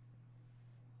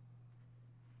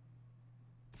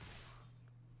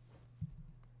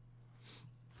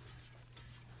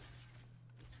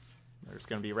 There's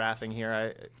going to be wrathing here,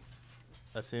 I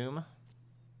assume.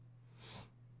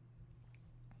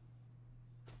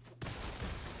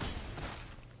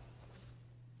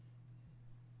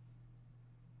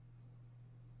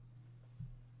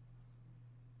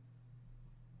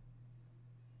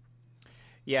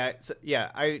 Yeah, so,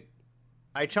 yeah,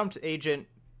 I chumped Agent.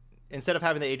 Instead of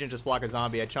having the Agent just block a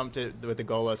zombie, I chumped it with the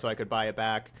Gola so I could buy it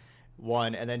back,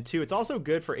 1. And then 2, it's also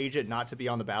good for Agent not to be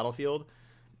on the battlefield.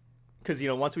 Because, you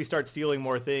know, once we start stealing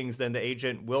more things, then the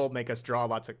Agent will make us draw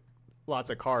lots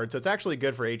of cards. So it's actually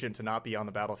good for Agent to not be on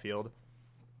the battlefield.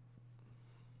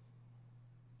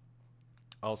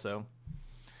 Also.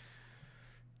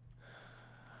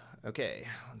 Okay,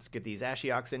 let's get these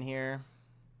Ashioks in here.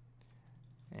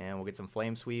 And we'll get some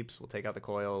Flame Sweeps. We'll take out the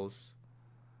coils.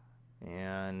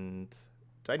 And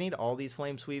do I need all these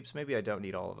Flame Sweeps? Maybe I don't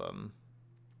need all of them.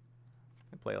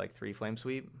 I play like 3 Flame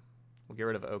Sweep. We'll get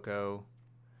rid of Oko.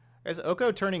 As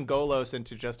Oko turning Golos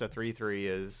into just a 3/3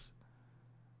 is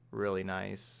really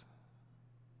nice.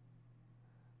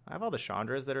 I have all the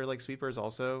Chandras that are like sweepers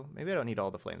also. Maybe I don't need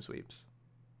all the Flame Sweeps.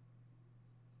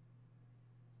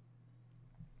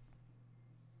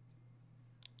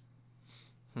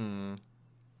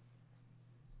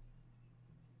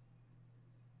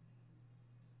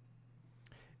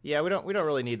 Yeah, we don't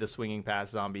really need the swinging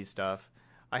past zombie stuff.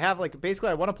 I have like basically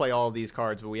I want to play all of these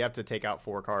cards, but we have to take out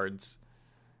 4 cards.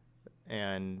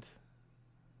 And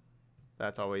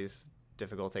that's always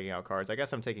difficult taking out cards. I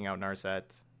guess I'm taking out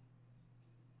Narset.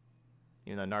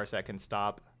 Even though Narset can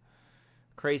stop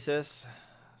Krasis.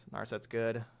 So Narset's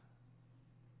good.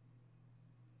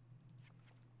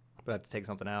 But I have to take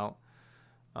something out.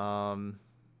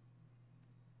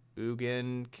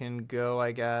 Ugin can go,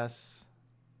 I guess.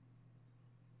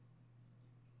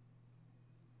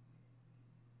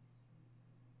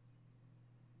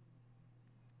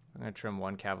 I'm going to trim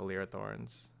 1 Cavalier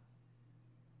Thorns.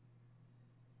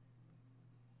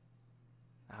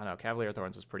 I don't know. Cavalier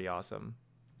Thorns was pretty awesome.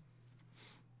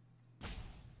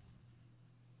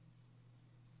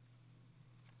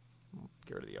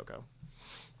 Get rid of the Yoko.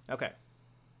 Okay.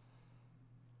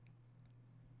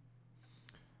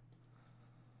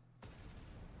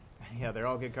 Yeah, they're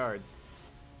all good cards.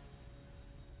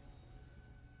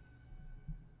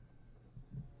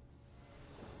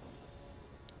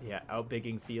 Yeah,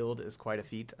 outbigging Field is quite a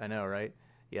feat. I know, right?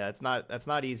 Yeah, that's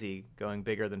not easy going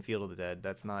bigger than Field of the Dead.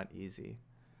 That's not easy.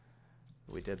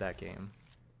 We did that game.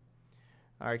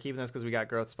 All right, keeping this because we got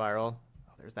Growth Spiral.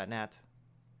 Oh, there's that gnat.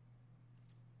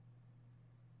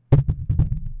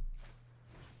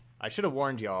 I should have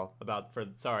warned y'all about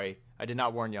sorry. I did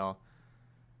not warn y'all.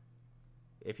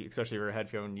 Especially if you're a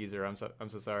headphone user, I'm so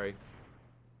sorry.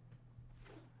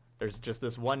 There's just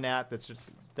this one gnat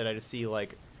that I just see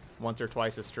like once or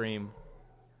twice a stream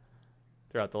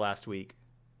throughout the last week.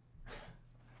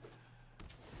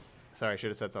 Sorry, I should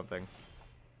have said something.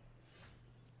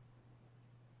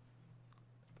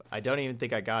 I don't even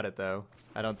think I got it though.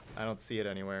 I don't see it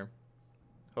anywhere.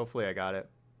 Hopefully I got it.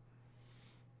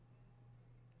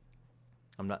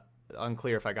 I'm not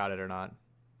unclear if I got it or not.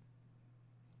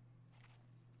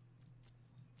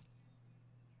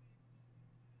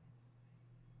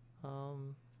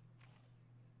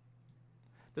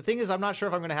 The thing is, I'm not sure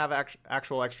if I'm going to have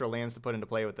actual extra lands to put into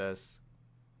play with this.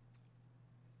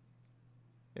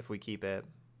 If we keep it.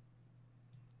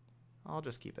 I'll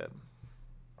just keep it.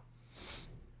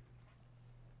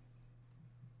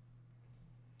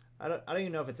 I don't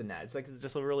even know if it's a gnat. It's like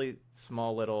just a really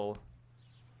small little...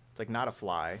 It's like not a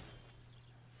fly.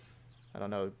 I don't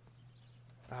know.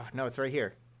 Oh, no, it's right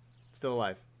here. It's still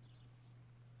alive.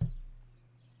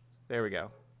 There we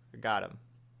go. I got him.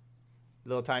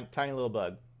 Little tiny little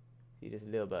bug. See, just a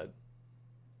little bug.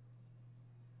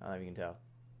 I don't know if you can tell.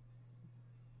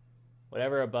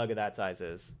 Whatever a bug of that size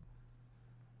is.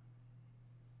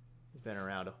 He's been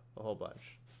around a whole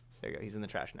bunch. There you go. He's in the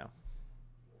trash now.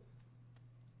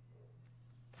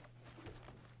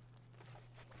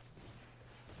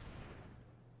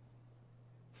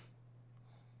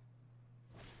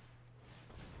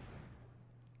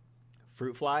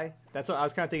 Fruit fly? That's what I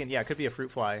was kind of thinking. Yeah, it could be a fruit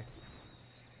fly.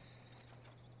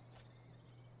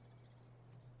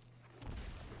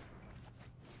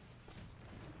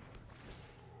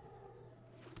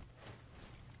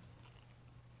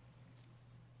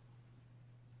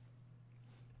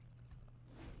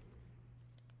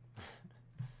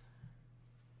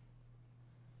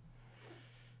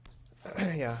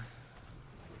 Yeah.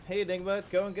 Hey, Enigma, it's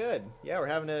going good. Yeah, we're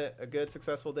having a good,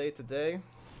 successful day today.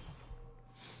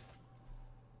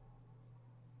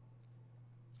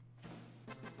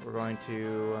 We're going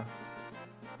to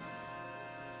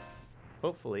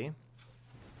hopefully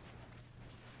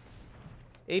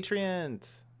Atrient.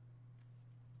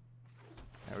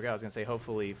 There we go. I was gonna say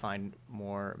hopefully find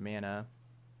more mana.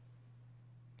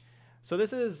 So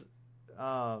this is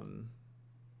thank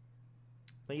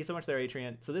you so much there,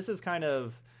 Atrient. So this is kind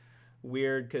of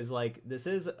weird because like this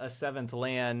is a 7th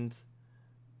land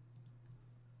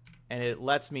and it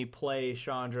lets me play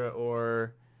Chandra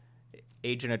or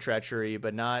Agent of Treachery,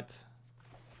 but not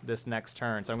this next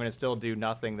turn. So I'm going to still do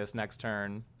nothing this next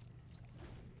turn.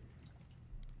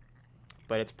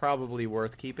 But it's probably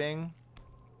worth keeping.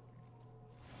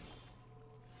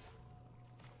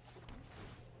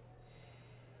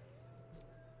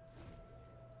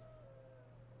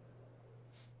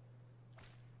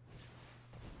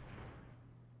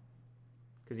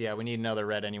 Because, yeah, we need another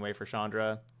red anyway for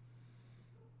Chandra.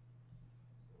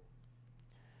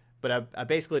 But I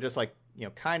basically just, like, you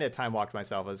know, kind of time walked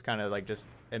myself. I was kind of, like, just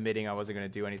admitting I wasn't going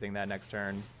to do anything that next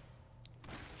turn.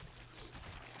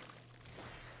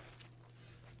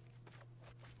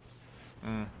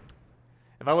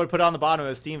 If I would have put it on the bottom of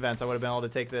the Steam Vents, I would have been able to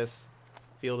take this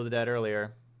Field of the Dead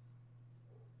earlier.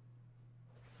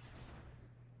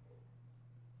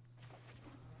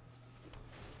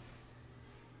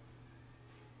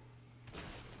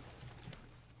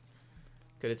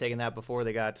 Could have taken that before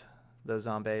they got those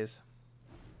zombies.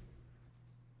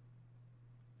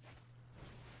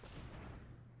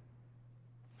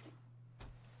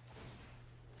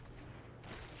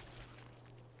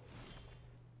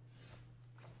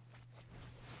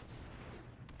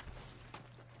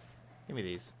 Give me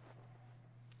these.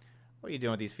 What are you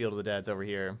doing with these Field of the Deads over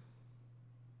here?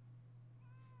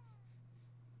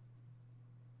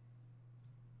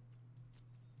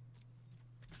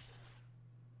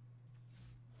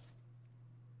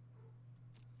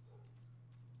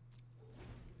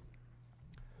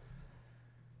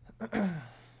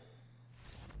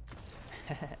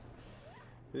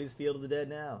 Who's Field of the Dead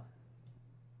now?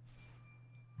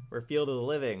 We're Field of the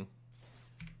Living.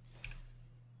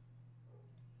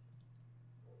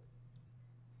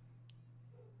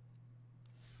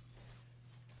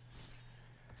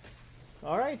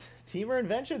 All right, Temur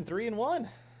Invention 3-1.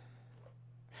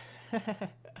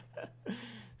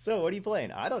 So, what are you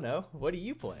playing? I don't know. What are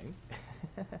you playing?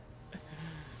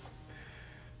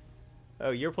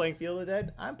 Oh, you're playing Field of the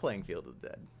Dead? I'm playing Field of the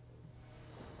Dead.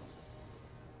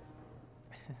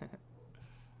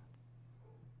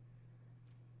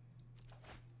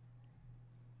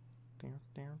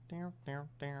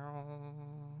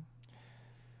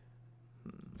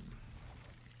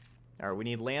 All right, we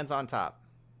need lands on top.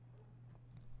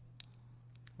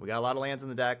 We got a lot of lands in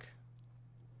the deck.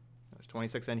 There's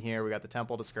 26 in here. We got the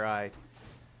Temple to Scry.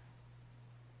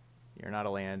 You're not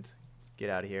a land. Get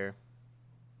out of here.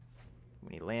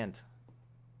 We need land.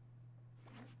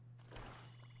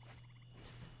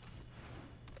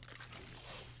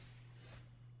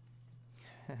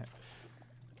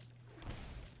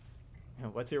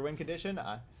 What's your win condition?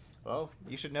 Well,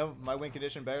 you should know my win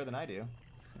condition better than I do.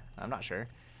 I'm not sure.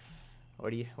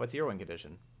 What's your win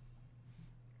condition?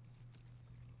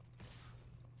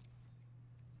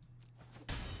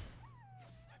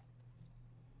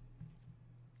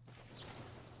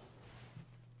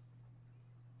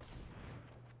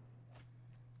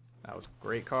 That was a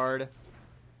great card.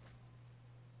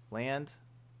 Land.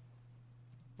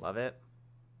 Love it.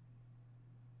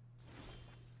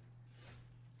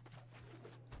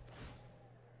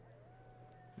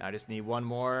 Now I just need one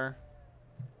more.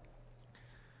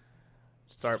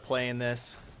 Start playing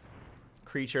this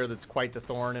creature that's quite the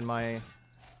thorn in my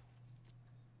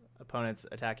opponent's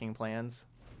attacking plans.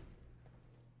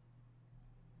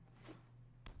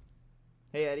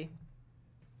 Hey, Eddie.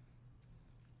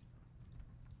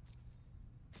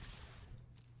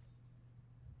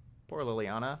 Poor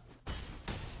Liliana.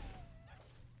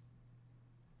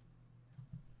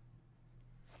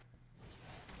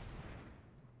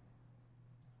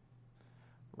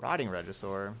 Rotting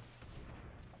Regisaur.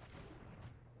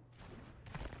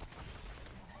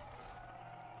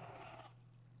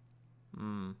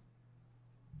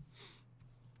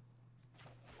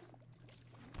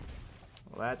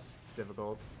 that's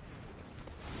difficult.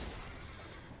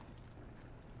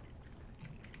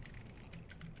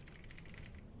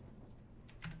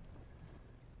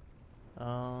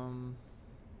 I'm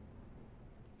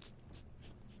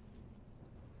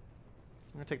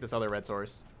gonna take this other red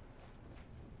source.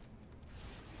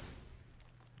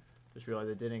 Just realized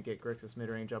I didn't get Grixis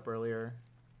mid-range up earlier.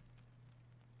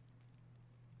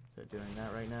 So doing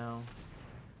that right now.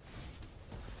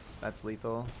 That's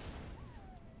lethal.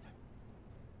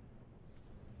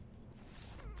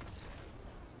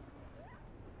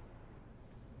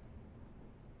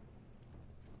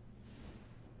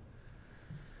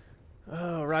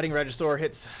 Oh, Rotting Regisaur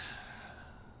hits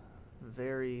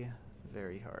very,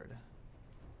 very hard.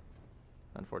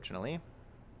 Unfortunately.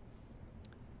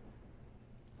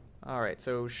 Alright,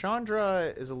 so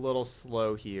Chandra is a little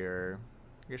slow here.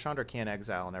 I guess Chandra can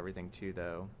exile and everything too,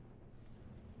 though.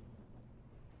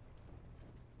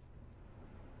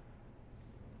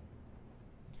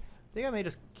 I think I may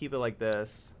just keep it like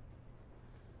this.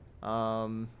 I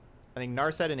think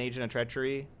Narset and Agent of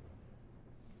Treachery.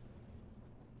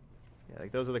 Yeah,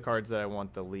 like those are the cards that I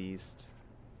want the least.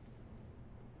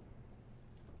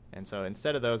 And so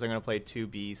instead of those, I'm going to play 2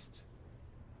 Beast,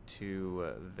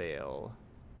 2 Veil.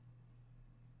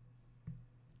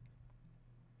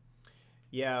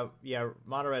 Yeah,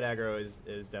 mono red aggro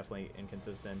is definitely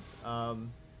inconsistent.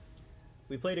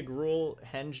 We played a Gruul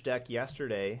Henge deck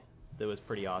yesterday that was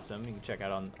pretty awesome. You can check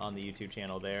out on the YouTube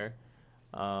channel there.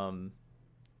 And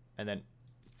then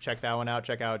check that one out.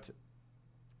 Check out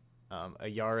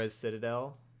Ayara's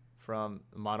Citadel from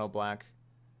Mono Black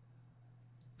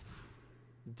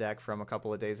deck from a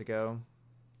couple of days ago.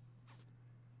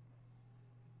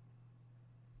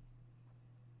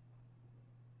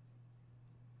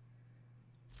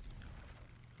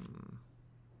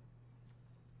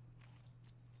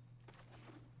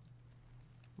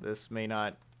 This may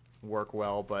not work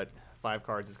well, but 5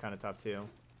 cards is kind of tough too.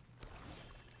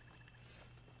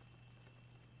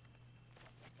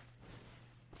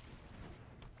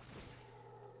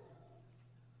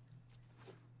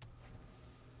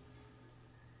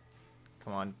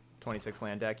 Come on, 26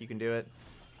 land deck, you can do it.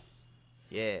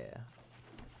 Yeah.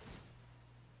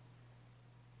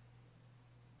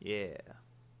 Yeah.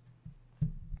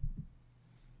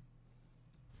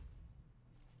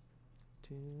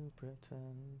 To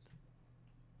pretend.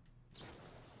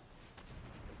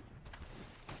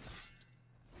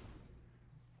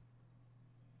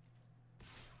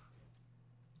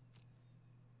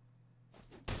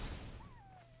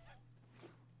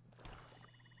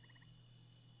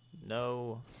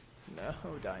 No. No,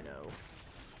 Dino.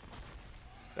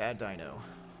 Bad Dino.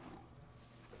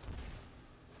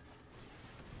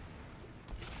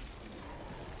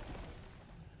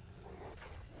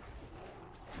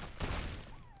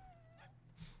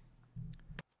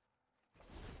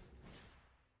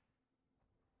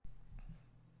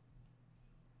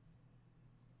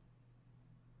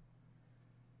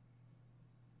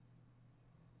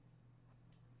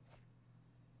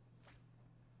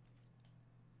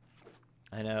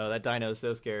 I know, that Dino is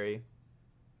so scary.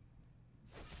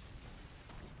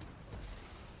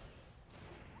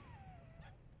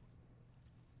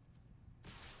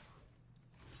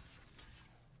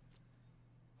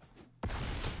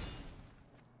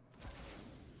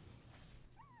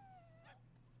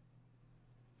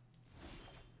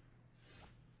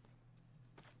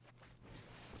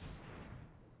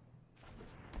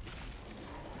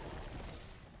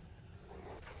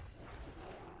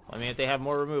 I mean, if they have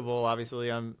more removal,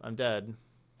 obviously I'm dead.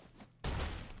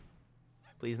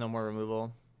 Please, no more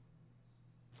removal.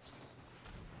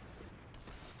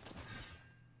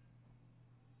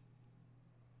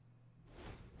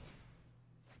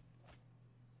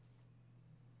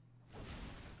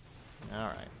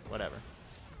 Alright, whatever.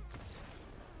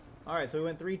 Alright, so we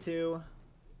went 3-2.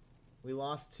 We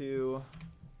lost to...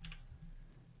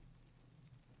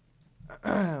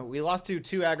 we lost to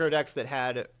 2 aggro decks that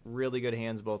had really good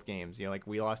hands both games. You know, like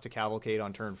we lost to Cavalcade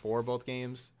on turn 4 both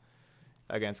games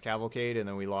against Cavalcade, and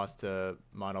then we lost to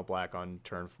Mono Black on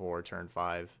turn 4, turn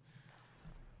 5.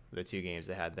 The 2 games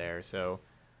they had there. So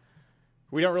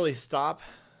we don't really stop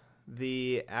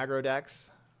the aggro decks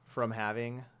from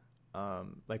having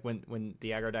like when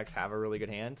the aggro decks have a really good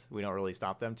hand, we don't really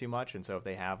stop them too much. And so if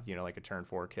they have, you know, like a turn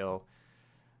 4 kill,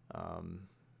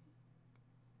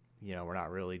 you know, we're not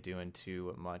really doing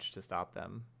too much to stop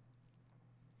them.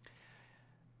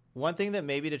 One thing that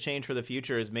maybe to change for the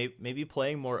future is maybe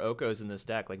playing more Okos in this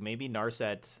deck. Like maybe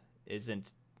Narset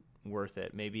isn't worth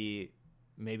it. Maybe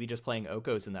just playing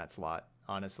Okos in that slot,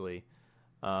 honestly,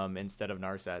 instead of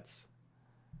Narsets.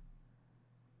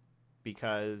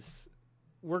 Because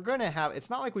we're going to have, it's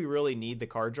not like we really need the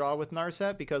card draw with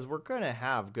Narset because we're going to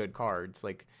have good cards.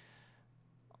 Like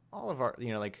all of our,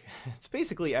 you know, like it's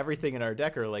basically everything in our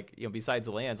deck are like, you know, besides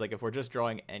the lands, like if we're just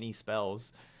drawing any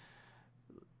spells,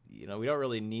 you know, we don't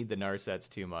really need the Narsets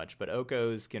too much, but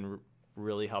Okos can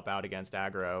really help out against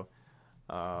aggro.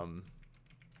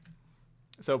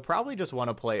 So probably just want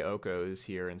to play Okos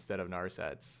here instead of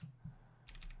Narsets.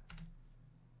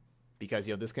 Because,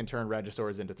 you know, this can turn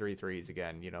Registors into 3/3s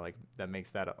again. You know, like, that makes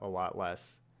that a lot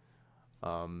less...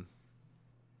 a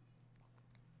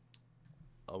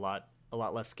lot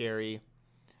less scary.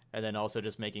 And then also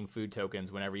just making food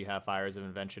tokens whenever you have Fires of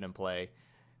Invention in play.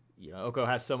 You know, Oko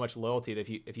has so much loyalty that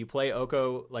if you play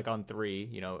Oko, like, on 3,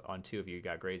 you know, on 2 if you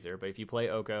got Grazer, but if you play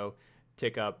Oko,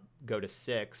 tick up, go to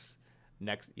 6...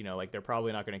 next, you know, like they're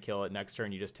probably not going to kill it. Next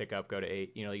turn you just tick up, go to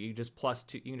 8. You know, you just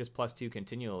 +2. You can just +2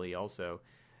 continually also,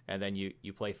 and then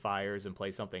you play Fires and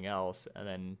play something else,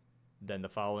 and then the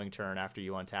following turn after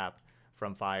you untap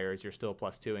from Fires, you're still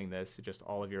 +2ing this. Just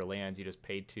all of your lands, you just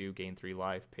pay 2, gain 3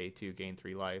 life, pay 2, gain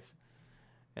 3 life,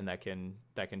 and that can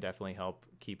definitely help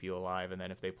keep you alive. And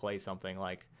then if they play something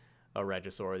like a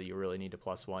Regisaur that you really need to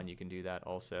 +1, you can do that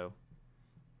also.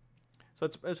 So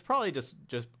it's probably just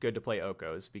good to play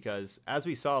Okos because, as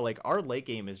we saw, like, our late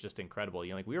game is just incredible.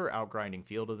 You know, like, we were outgrinding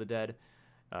Field of the Dead,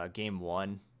 game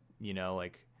 1. You know,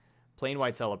 like, Plain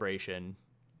White Celebration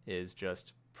is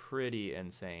just pretty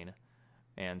insane,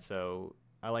 and so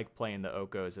I like playing the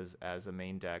Okos as a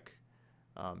main deck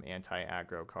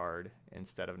anti-aggro card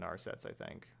instead of Narsets, I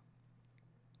think.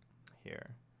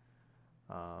 Here.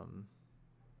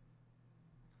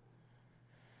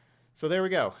 So there we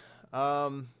go.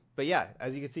 But yeah,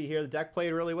 as you can see here, the deck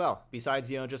played really well. Besides,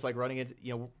 you know, just like running it,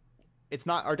 you know, it's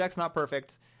not, our deck's not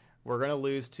perfect. We're going to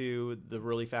lose to the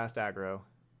really fast aggro.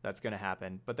 That's going to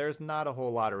happen. But there's not a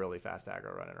whole lot of really fast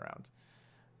aggro running around,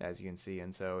 as you can see.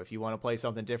 And so if you want to play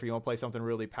something different, you want to play something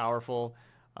really powerful,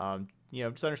 you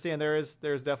know, just understand there's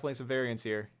definitely some variance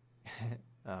here,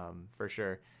 for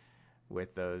sure,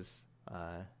 with those,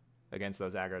 against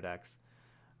those aggro decks.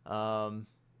 Yeah,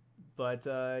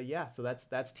 so that's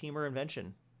Temur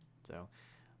Invention. So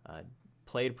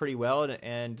played pretty well,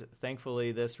 and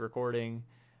thankfully this recording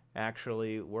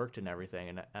actually worked and everything.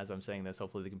 And as I'm saying this,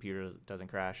 hopefully the computer doesn't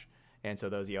crash. And so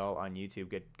those of y'all on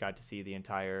YouTube got to see the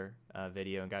entire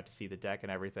video and got to see the deck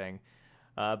and everything.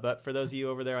 But for those of you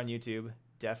over there on YouTube,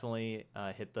 definitely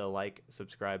hit the like,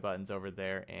 subscribe buttons over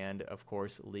there, and of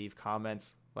course leave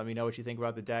comments. Let me know what you think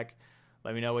about the deck.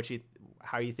 Let me know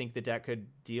how you think the deck could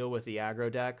deal with the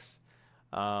aggro decks.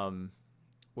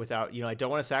 Without, you know, I don't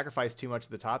want to sacrifice too much of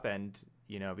the top end,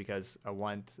 you know, because I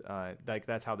want, like,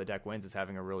 that's how the deck wins, is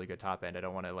having a really good top end. I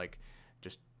don't want to, like,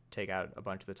 just take out a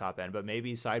bunch of the top end, but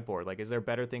maybe sideboard. Like, is there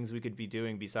better things we could be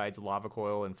doing besides Lava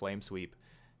Coil and Flame Sweep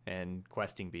and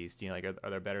Questing Beast? You know, like, are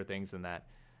there better things than that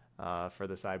for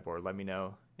the sideboard? Let me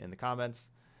know in the comments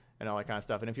and all that kind of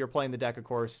stuff. And if you're playing the deck, of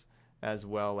course, as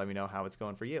well, let me know how it's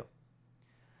going for you.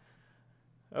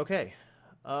 Okay.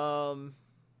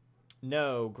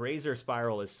 No, Grazer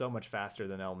Spiral is so much faster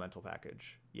than Elemental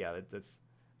Package. Yeah, that's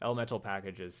Elemental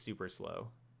Package is super slow.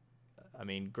 I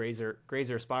mean, Grazer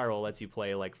Spiral lets you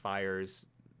play, like, Fires.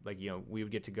 Like, you know, we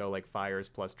would get to go, like, Fires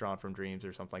plus Drawn from Dreams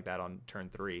or something like that on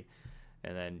turn 3.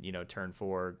 And then, you know, turn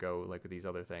 4, go, like, with these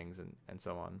other things and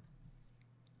so on.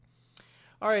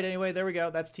 All right, anyway, there we go.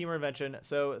 That's Temur Invention.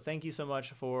 So thank you so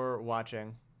much for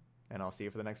watching, and I'll see you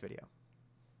for the next video.